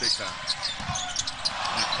championships. He's big time.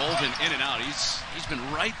 And Colvin in and out. He's been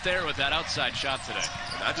right there with that outside shot today.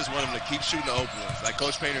 And I just want him to keep shooting the open ones. Like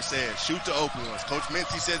Coach Painter said, shoot the open ones. Coach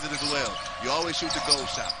Mincy says it as well. You always shoot the goal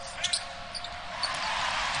shots.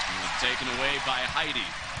 Taken away by Heidi.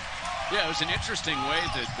 Yeah, it was an interesting way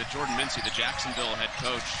that Jordan Mincy, the Jacksonville head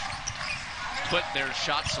coach, put their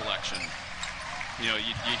shot selection. You know,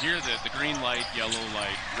 you hear the green light, yellow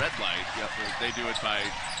light, red light. Yep. They do it by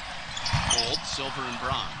gold, silver, and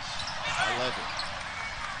bronze. I love it.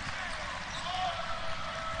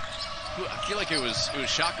 I feel like it was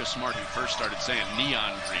Shaka Smart who first started saying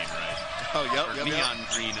neon green, right? Oh, yep. Or neon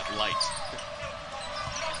green light.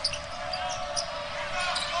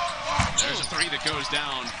 There's a three that goes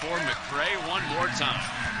down for McCray one more time.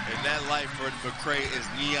 And that light for McCray is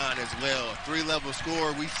neon as well. A 3-level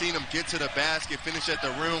scorer. We've seen him get to the basket, finish at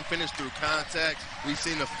the rim, finish through contact. We've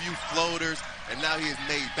seen a few floaters, and now he has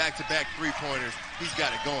made back-to-back three-pointers. He's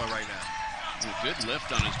got it going right now. A good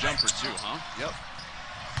lift on his jumper, too, huh? Yep.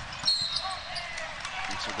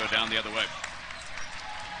 This will go down the other way.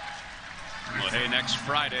 Well, hey, next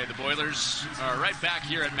Friday, the Boilers are right back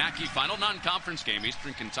here at Mackey. Final non-conference game.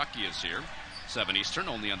 Eastern Kentucky is here. 7 Eastern,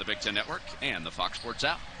 only on the Big Ten Network and the Fox Sports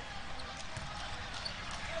app.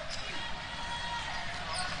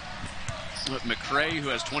 McCray, who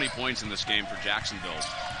has 20 points in this game for Jacksonville.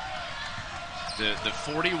 The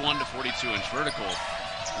 41-to-42-inch vertical.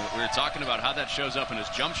 We were talking about how that shows up in his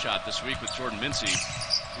jump shot this week with Jordan Mincy.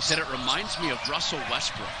 He said it reminds me of Russell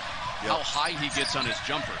Westbrook, how high he gets on his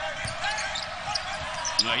jumper.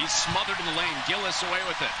 No, he's smothered in the lane. Gillis away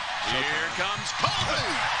with it. Here comes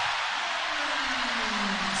Colvin.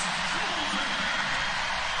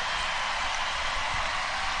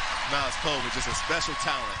 Miles Colvin, just a special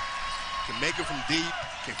talent. Can make it from deep,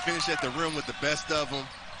 can finish at the rim with the best of them.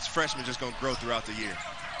 This freshman just going to grow throughout the year.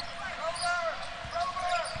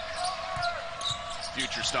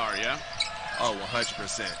 Future star, yeah? Oh,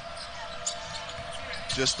 100%.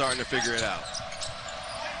 Just starting to figure it out.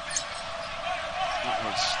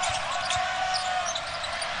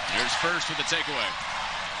 Here's first with the takeaway.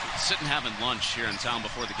 Sitting having lunch here in town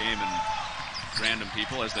before the game, and random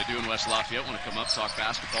people, as they do in West Lafayette, want to come up, talk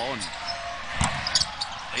basketball, and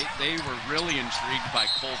they were really intrigued by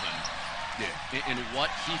Colvin. Yeah. And what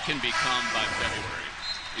he can become by February.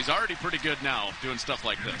 He's already pretty good now doing stuff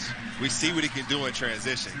like this. We see what he can do in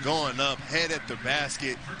transition. Going up, head at the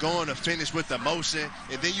basket, going to finish with the motion.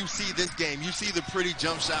 And then you see this game. You see the pretty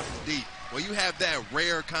jump shot from deep. When you have that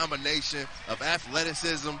rare combination of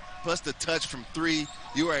athleticism plus the touch from three,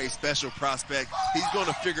 you are a special prospect. He's going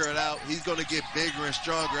to figure it out. He's going to get bigger and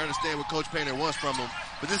stronger, understand what Coach Painter wants from him.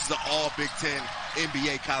 But this is an all Big Ten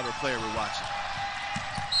NBA caliber player we're watching.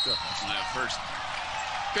 First,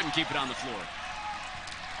 couldn't keep it on the floor.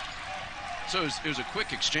 So it was a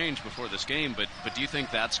quick exchange before this game, but do you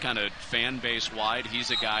think that's kind of fan base wide? He's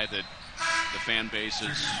a guy that the fan base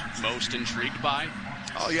is most intrigued by?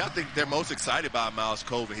 Oh, yeah, I think they're most excited by Miles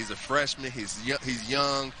Colvin. He's a freshman. He's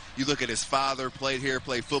young. You look at his father, played here,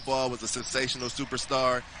 played football, was a sensational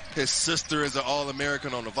superstar. His sister is an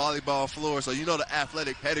All-American on the volleyball floor. So you know the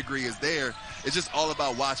athletic pedigree is there. It's just all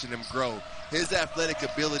about watching him grow. His athletic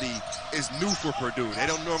ability is new for Purdue. They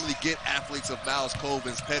don't normally get athletes of Miles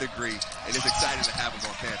Colvin's pedigree, and it's exciting to have him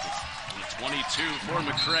on campus. And 22 for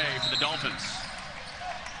McCray for the Dolphins.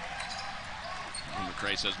 And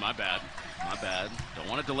McCray says, my bad. My bad. Don't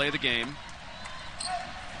want to delay the game.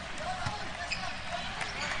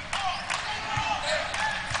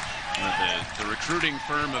 The recruiting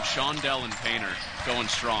firm of Shondell and Painter going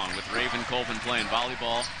strong with Raven Colvin playing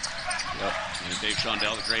volleyball. Yep. And Dave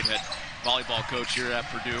Shondell, the great head volleyball coach here at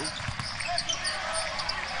Purdue.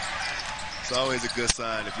 It's always a good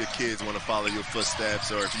sign if your kids want to follow your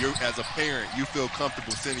footsteps, or if you, as a parent, you feel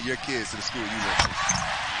comfortable sending your kids to the school you went to.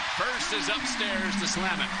 First is upstairs to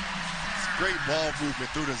slam it. Great ball movement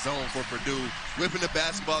through the zone for Purdue. Whipping the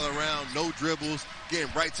basketball around, no dribbles,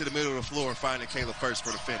 getting right to the middle of the floor and finding Caleb First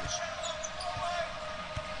for the finish.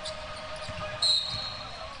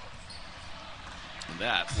 And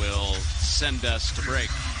that will send us to break.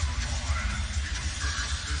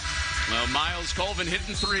 Well, Miles Colvin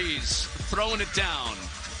hitting threes, throwing it down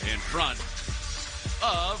in front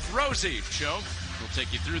of Rosie. Joe, we'll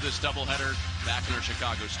take you through this doubleheader back in our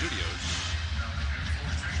Chicago studios.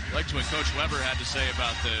 I liked what Coach Weber had to say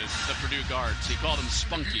about the Purdue guards. He called them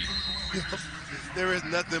spunky. There is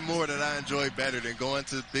nothing more that I enjoy better than going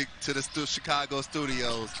to the Chicago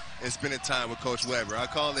studios and spending time with Coach Weber. I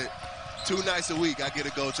call it 2 nights a week. I get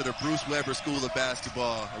to go to the Bruce Weber School of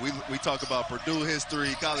Basketball. We talk about Purdue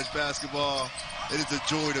history, college basketball. It is a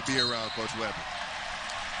joy to be around Coach Weber.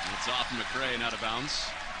 It's off McCray and out of bounds.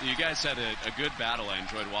 You guys had a good battle I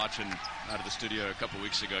enjoyed watching out of the studio a couple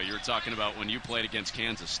weeks ago. You were talking about when you played against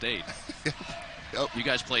Kansas State. Yep. You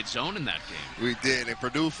guys played zone in that game. We did. And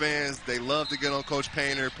Purdue fans, they love to get on Coach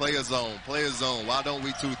Painter, play a zone. Why don't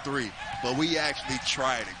we 2-3? But we actually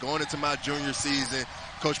tried it. Going into my junior season,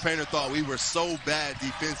 Coach Painter thought we were so bad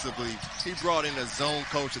defensively. He brought in a zone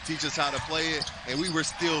coach to teach us how to play it, and we were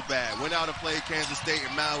still bad. Went out and played Kansas State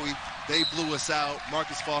and Maui. They blew us out.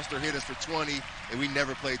 Marcus Foster hit us for 20, and we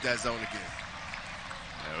never played that zone again.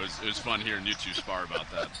 Yeah, it was fun hearing you two spar about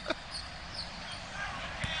that.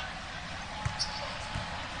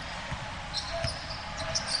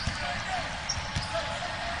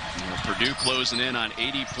 Purdue closing in on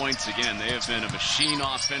 80 points again. They have been a machine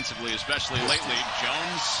offensively, especially lately.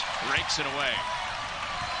 Jones rakes it away.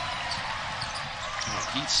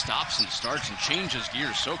 Oh, he stops and starts and changes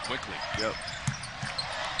gears so quickly. Yep.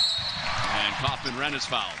 And Kaufman-Renn is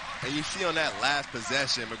fouled. And you see on that last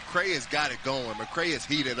possession, McCray has got it going. McCray is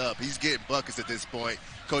heated up. He's getting buckets at this point.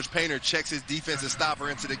 Coach Painter checks his defensive stopper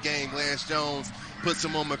into the game. Lance Jones puts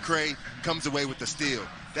him on McCray, comes away with the steal.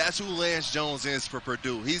 That's who Lance Jones is for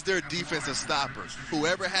Purdue. He's their defensive stopper.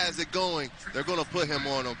 Whoever has it going, they're going to put him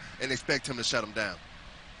on him and expect him to shut him down.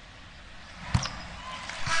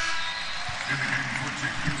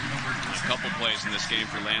 A couple plays in this game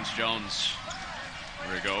for Lance Jones.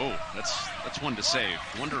 There we go. Oh, that's one to save.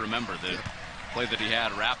 One to remember. The play that he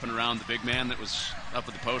had wrapping around the big man that was up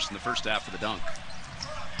at the post in the first half for the dunk.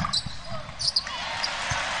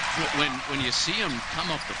 When you see him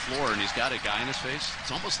come up the floor and he's got a guy in his face,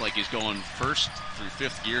 it's almost like he's going first through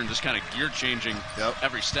fifth gear and just kind of gear changing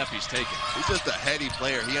every step he's taking. He's just a heady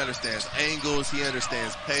player. He understands angles. He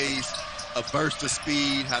understands pace, a burst of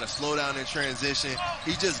speed, how to slow down in transition.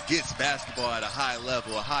 He just gets basketball at a high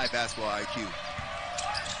level, a high basketball IQ.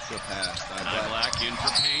 Good pass. Black in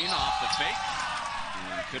for Payne off the fake.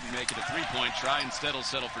 And couldn't make it a three-point try. Instead, he'll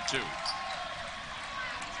settle for 2.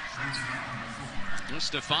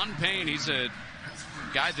 Stephon Payne, he's a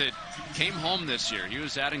guy that came home this year. He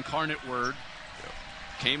was at Incarnate Word.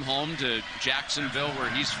 Came home to Jacksonville, where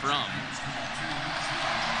he's from.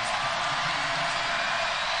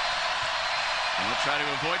 And he'll try to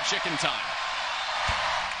avoid chicken time.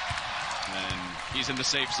 And he's in the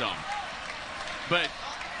safe zone. But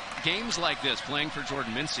games like this, playing for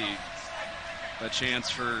Jordan Mincy, a chance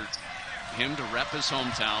for him to rep his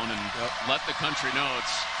hometown and let the country know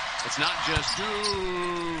it's not just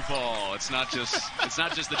Duval. It's not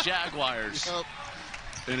just the Jaguars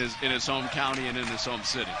in his home county and in his home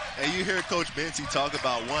city. And you hear Coach Mincy talk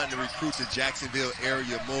about wanting to recruit the Jacksonville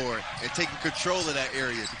area more and taking control of that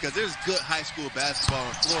area, because there's good high school basketball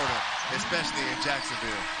in Florida, especially in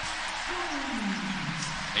Jacksonville.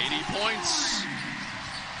 80 points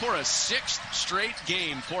for a 6th straight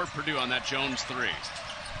game for Purdue on that Jones 3.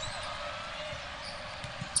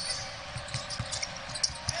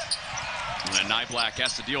 And Nyblack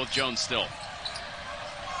has to deal with Jones still.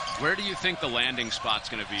 Where do you think the landing spot's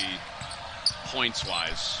going to be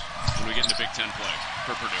points-wise when we get into Big Ten play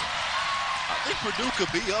for Purdue? I think Purdue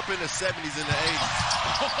could be up in the 70s and the 80s.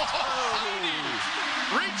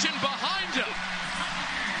 Reaching behind him.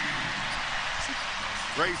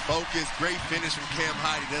 Great focus, great finish from Cam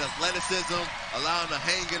Heide. That athleticism, allowing him to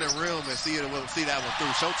hang in the rim and see that one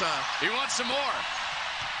through. Showtime. He wants some more.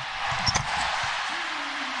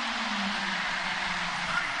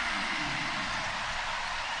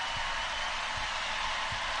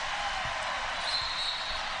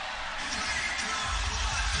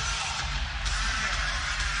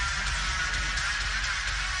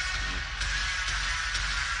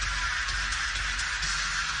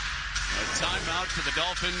 Timeout for the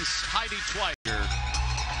Dolphins. Heide twice.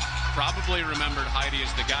 Probably remembered Heide as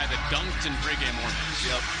the guy that dunked in pregame warm-ups.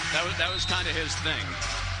 Yep. That was kind of his thing.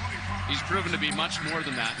 He's proven to be much more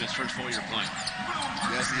than that in his first full year playing.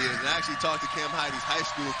 Yes, he is. And I actually talked to Cam Heide's high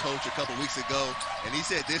school coach a couple weeks ago, and he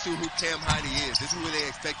said this is who Cam Heide is. This is who they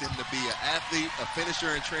expect him to be: an athlete, a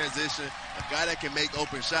finisher in transition, a guy that can make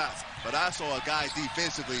open shots. But I saw a guy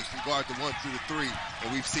defensively can guard the 1 through the 3, and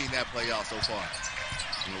we've seen that play out so far.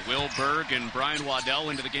 Will Berg and Brian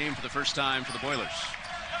Waddell into the game for the first time for the Boilers.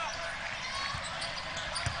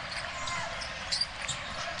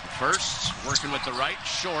 First, working with the right,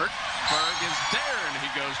 short. Berg is there, and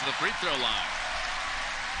he goes to the free throw line.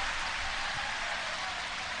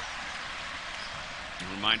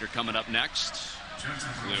 A reminder coming up next.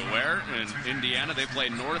 Be aware, in Indiana, they play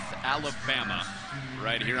North Alabama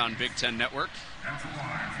right here on Big Ten Network.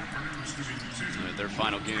 Their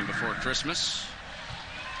final game before Christmas.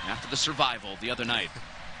 After the survival the other night.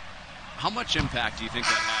 How much impact do you think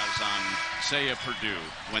that has on, say, a Purdue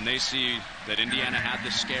when they see that Indiana had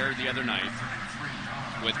the scare the other night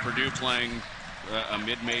with Purdue playing a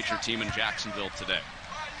mid-major team in Jacksonville today?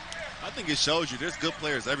 I think it shows you there's good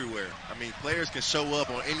players everywhere. I mean, players can show up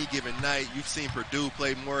on any given night. You've seen Purdue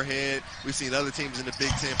play Moorhead. We've seen other teams in the Big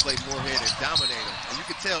Ten play Moorhead and dominate them. And you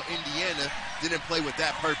can tell Indiana didn't play with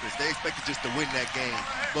that purpose. They expected just to win that game.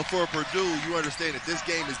 But for Purdue, you understand that this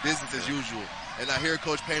game is business as usual. And I hear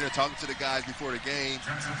Coach Painter talking to the guys before the game.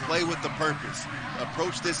 Play with the purpose.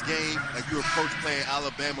 Approach this game like you approach playing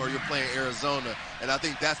Alabama or you're playing Arizona. And I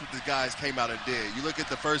think that's what the guys came out and did. You look at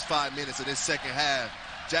the first 5 minutes of this second half,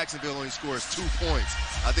 Jacksonville only scores 2 points.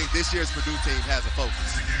 I think this year's Purdue team has a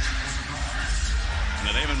focus.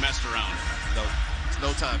 No, they haven't messed around. No, it's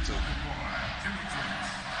no time to.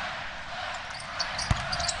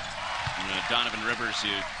 Donovan Rivers,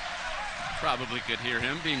 you probably could hear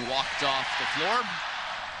him being walked off the floor.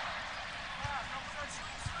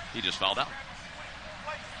 He just fouled out.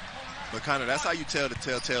 But Connor, that's how you tell the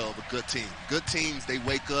telltale of a good team. Good teams, they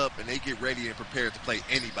wake up and they get ready and prepared to play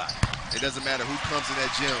anybody. It doesn't matter who comes in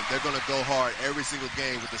that gym. They're going to go hard every single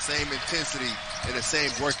game with the same intensity and the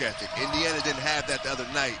same work ethic. Indiana didn't have that the other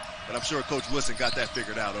night, but I'm sure Coach Wilson got that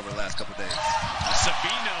figured out over the last couple of days.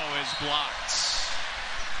 Sabino is blocked.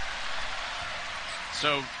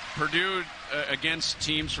 So Purdue against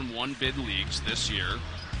teams from one-bid leagues this year.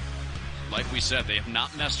 Like we said, they have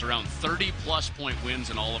not messed around. 30-plus point wins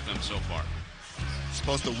in all of them so far. You're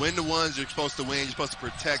supposed to win the ones you're supposed to win. You're supposed to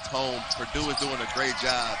protect home. Purdue is doing a great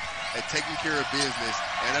job at taking care of business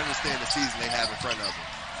and understand the season they have in front of them.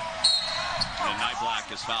 And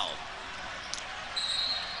Nyblack is fouled.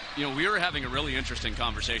 You know, we were having a really interesting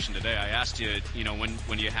conversation today. I asked you,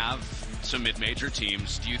 when you have some mid-major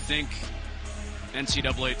teams, do you think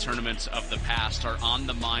NCAA tournaments of the past are on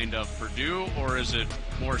the mind of Purdue, or is it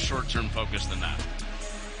more short-term focused than that?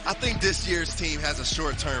 I think this year's team has a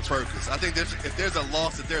short-term focus. I think if there's a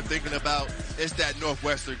loss that they're thinking about, it's that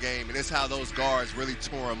Northwestern game, and it's how those guards really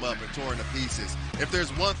tore them up and tore them to pieces. If there's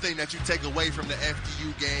one thing that you take away from the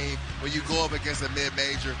FDU game when you go up against a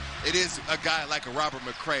mid-major, it is a guy like a Robert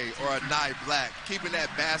McCray or a Nye Black, keeping that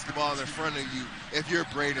basketball in front of you if you're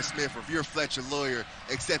Braden Smith or if you're Fletcher Lawyer,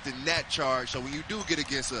 accepting that charge. So when you do get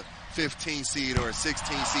against a 15 seed or a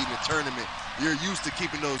 16 seed in the tournament, you're used to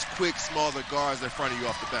keeping those quick, smaller guards in front of you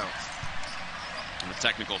off the bounce. And a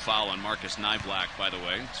technical foul on Marcus Nyblack, by the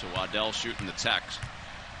way. So Waddell shooting the tech.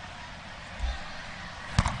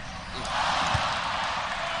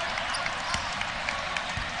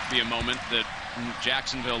 Be a moment that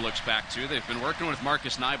Jacksonville looks back to. They've been working with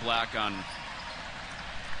Marcus Nyblack on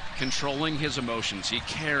controlling his emotions. He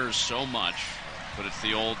cares so much, but it's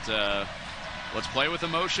the old let's play with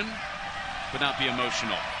emotion, but not be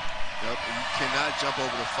emotional. Yep, you cannot jump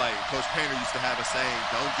over the fight. Coach Painter used to have a saying,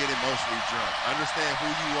 don't get emotionally drunk. Understand who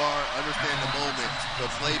you are, understand the moment, but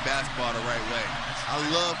play basketball the right way. I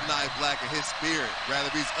love Nye Black and his spirit. Rather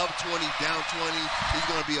he's up 20, down 20, he's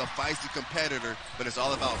going to be a feisty competitor, but it's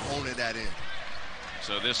all about honing that in.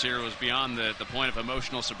 So this here was beyond the point of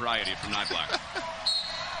emotional sobriety from Nye Black.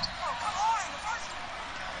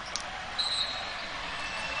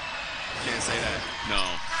 Can't say that. No.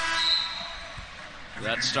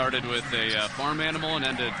 That started with a farm animal and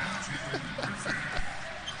ended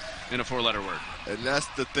in a four-letter word. And that's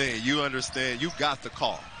the thing. You understand. You got the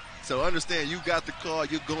call. So understand you got the call.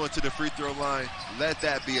 You're going to the free throw line. Let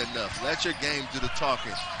that be enough. Let your game do the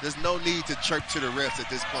talking. There's no need to chirp to the refs at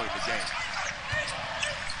this point in the game.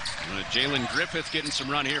 Jalen Griffith getting some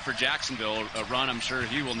run here for Jacksonville. A run I'm sure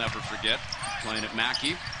he will never forget. Playing at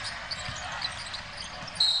Mackey.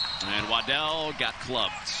 And Waddell got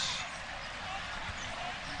clubbed.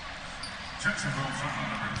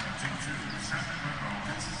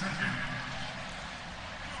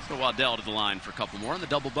 So Waddell to the line for a couple more in the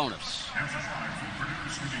double bonus.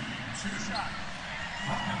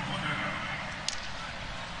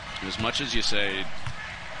 As much as you say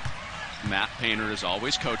Matt Painter is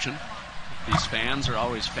always coaching, these fans are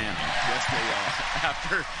always fanning. Yes,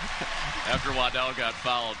 they are. After Waddell got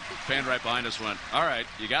fouled, fan right behind us went, all right,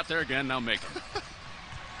 you got there again, now make it.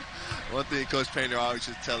 One thing Coach Painter always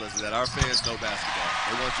should tell us is that our fans know basketball.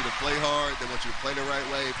 They want you to play hard. They want you to play the right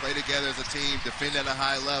way, play together as a team, defend at a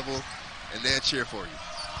high level, and they'll cheer for you.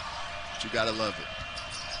 But you got to love it.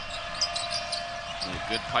 A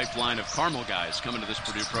good pipeline of Carmel guys coming to this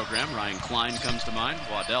Purdue program. Ryan Klein comes to mind.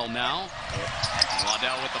 Waddell now.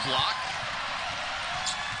 Waddell with the block.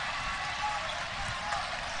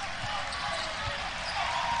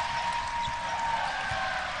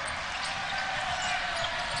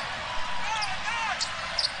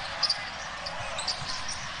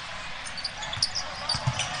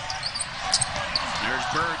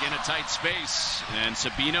 Berg in a tight space, and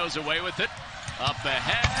Sabino's away with it. Up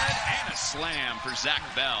ahead, and a slam for Zach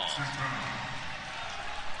Bell.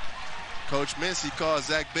 Coach Mincy calls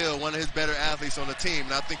Zach Bell one of his better athletes on the team,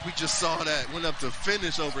 and I think we just saw that. Went up to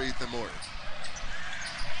finish over Ethan Morton.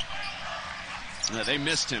 They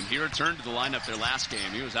missed him. He returned to the lineup their last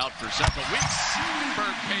game. He was out for several weeks.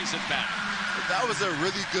 Berg pays it back. That was a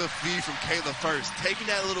really good feed from Caleb First. Taking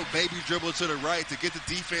that little baby dribble to the right to get the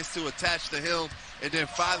defense to attach to him, and then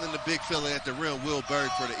filing the big fella at the rim, Will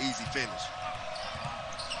Berg, for the easy finish.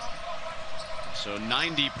 So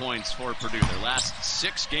 90 points for Purdue. Their last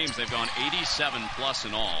 6 games, they've gone 87 plus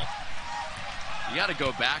in all. You got to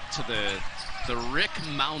go back to the Rick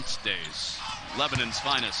Mount days, Lebanon's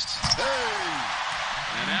finest. Hey!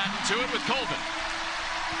 And adding to it with Colvin.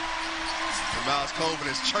 And Miles Colvin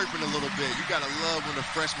is chirping a little bit. You got to love when the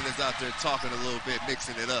freshman is out there talking a little bit,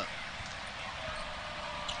 mixing it up.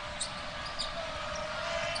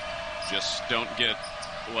 Just don't get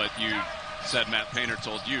what you said Matt Painter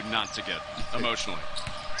told you not to get emotionally.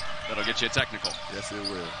 That'll get you a technical. Yes, it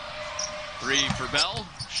will. 3 for Bell.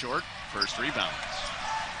 Short. First rebound.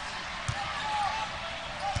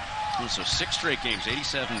 So 6 straight games,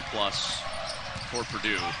 87 plus for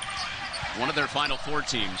Purdue. One of their final 4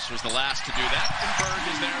 teams was the last to do that, and Berg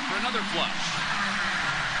is there for another flush.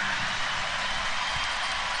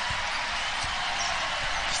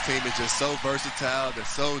 This team is just so versatile. They're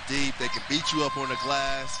so deep. They can beat you up on the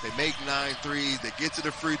glass. They make 9 threes. They get to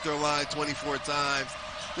the free throw line 24 times.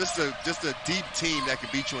 Just a deep team that can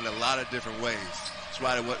beat you in a lot of different ways. That's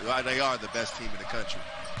why they are the best team in the country.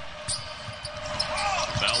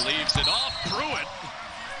 Bell leaves it off. Pruitt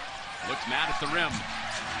looks mad at the rim.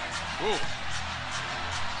 Ooh.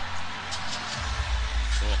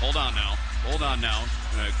 Well, hold on now. Hold on now.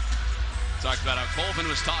 Talked about how Colvin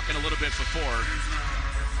was talking a little bit before.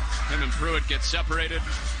 Him and Pruitt get separated,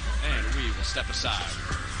 and we will step aside.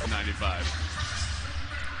 95.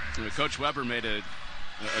 Coach Weber made a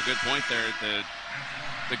good point there.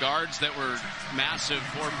 The guards that were massive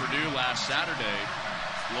for Purdue last Saturday,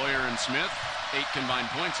 Lawyer and Smith, 8 combined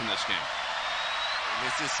points in this game. And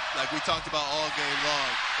it's just like we talked about all game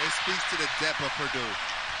long. It speaks to the depth of Purdue.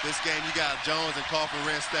 This game, you got Jones and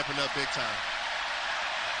Kaufman-Wren stepping up big time.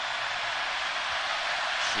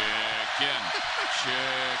 Chicken.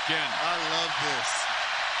 I love this.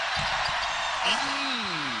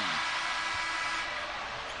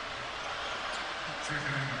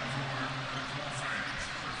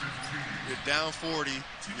 You're down 40,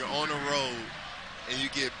 you're on the road, and you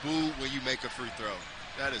get booed when you make a free throw.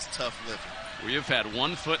 That is tough living. We have had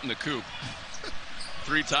 1 foot in the coop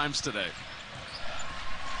 3 times today.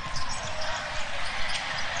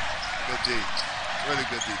 Good D. Really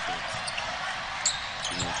good defense.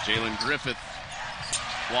 Jalen Griffith.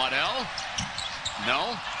 Waddell.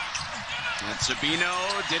 No. And Sabino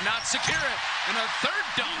did not secure it. And a third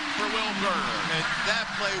dunk for Wilbur. And that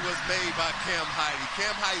play was made by Cam Heide.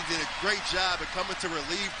 Cam Heide did a great job at coming to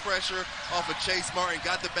relieve pressure off of Chase Martin.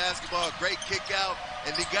 Got the basketball, great kick out,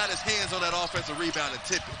 and he got his hands on that offensive rebound and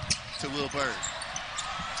tipped it to Wilbur.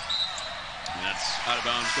 And that's out of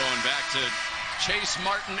bounds going back to Chase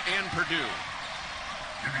Martin and Purdue.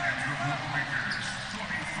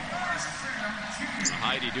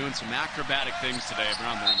 Heide doing some acrobatic things today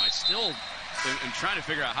around the rim. I still am trying to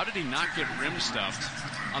figure out, how did he not get rim stuffed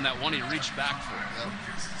on that one he reached back for? Yep.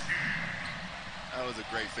 That was a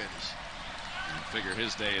great finish. I figure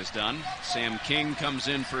his day is done. Sam King comes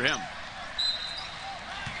in for him.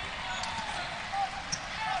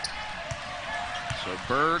 So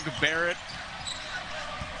Berg, Barrett.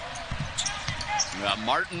 We got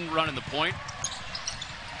Martin running the point.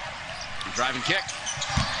 Driving kick.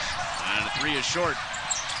 And a 3 is short.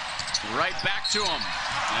 Right back to him.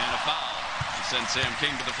 And a foul to send Sam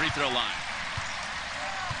King to the free throw line.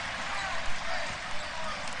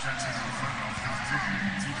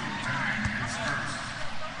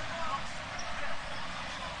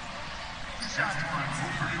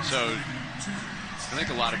 So I think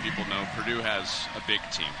a lot of people know Purdue has a big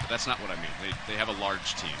team, but that's not what I mean. They have a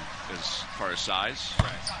large team as far as size.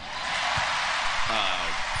 Right.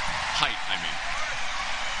 Height, I mean.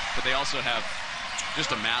 But they also have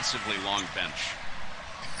just a massively long bench.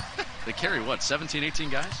 They carry, what, 17, 18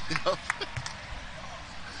 guys? Yep.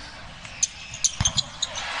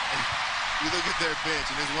 You look at their bench,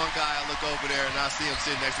 and there's one guy I look over there, and I see him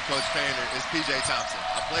sitting next to Coach Painter. It's P.J. Thompson.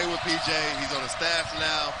 I play with P.J. He's on the staff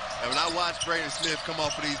now. And when I watch Braden Smith come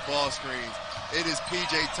off of these ball screens, it is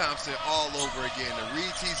P.J. Thompson all over again. The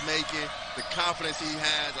reads he's making, the confidence he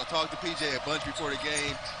has. I talked to P.J. a bunch before the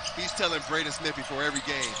game. He's telling Braden Smith before every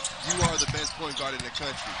game, you are the best point guard in the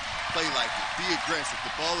country. Play like it. Be aggressive.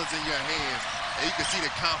 The ball is in your hands. And you can see the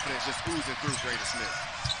confidence just oozing through Braden Smith.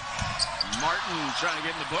 Martin trying to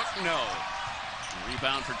get in the book. No.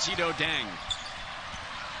 Rebound for Tito Dang.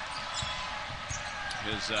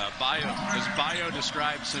 His bio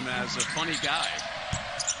describes him as a funny guy.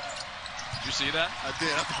 Did you see that? I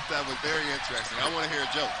did. I thought that was very interesting. I want to hear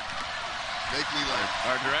a joke. Make me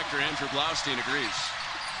laugh. Our director, Andrew Blaustein, agrees.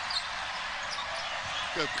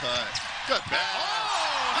 Good cut. Good pass.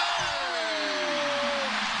 Oh! Hey!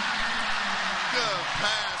 Good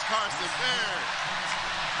pass, Carson Barrett.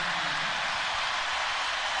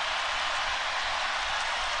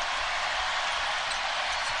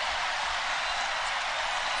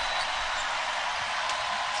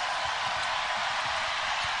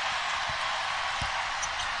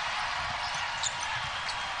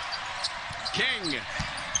 King,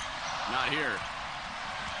 not here.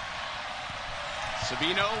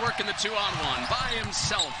 Sabino working the 2-on-1 by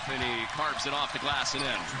himself, and he carves it off the glass and in.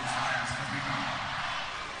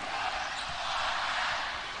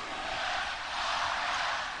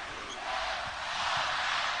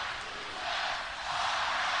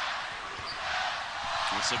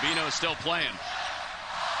 And Sabino is still playing.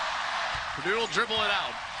 Purdue will dribble it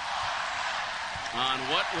out on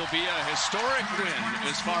what will be a historic win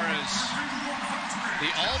as far as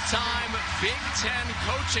the all-time Big Ten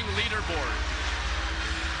coaching leaderboard.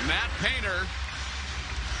 Matt Painter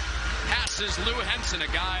passes Lou Henson, a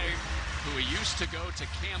guy who he used to go to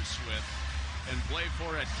camps with and play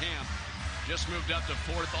for at camp. Just moved up to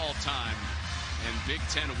 4th all-time in Big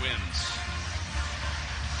Ten wins.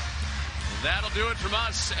 That'll do it from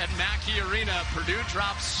us at Mackey Arena. Purdue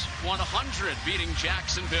drops 100, beating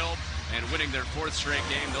Jacksonville and winning their 4th straight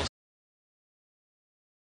game. They'll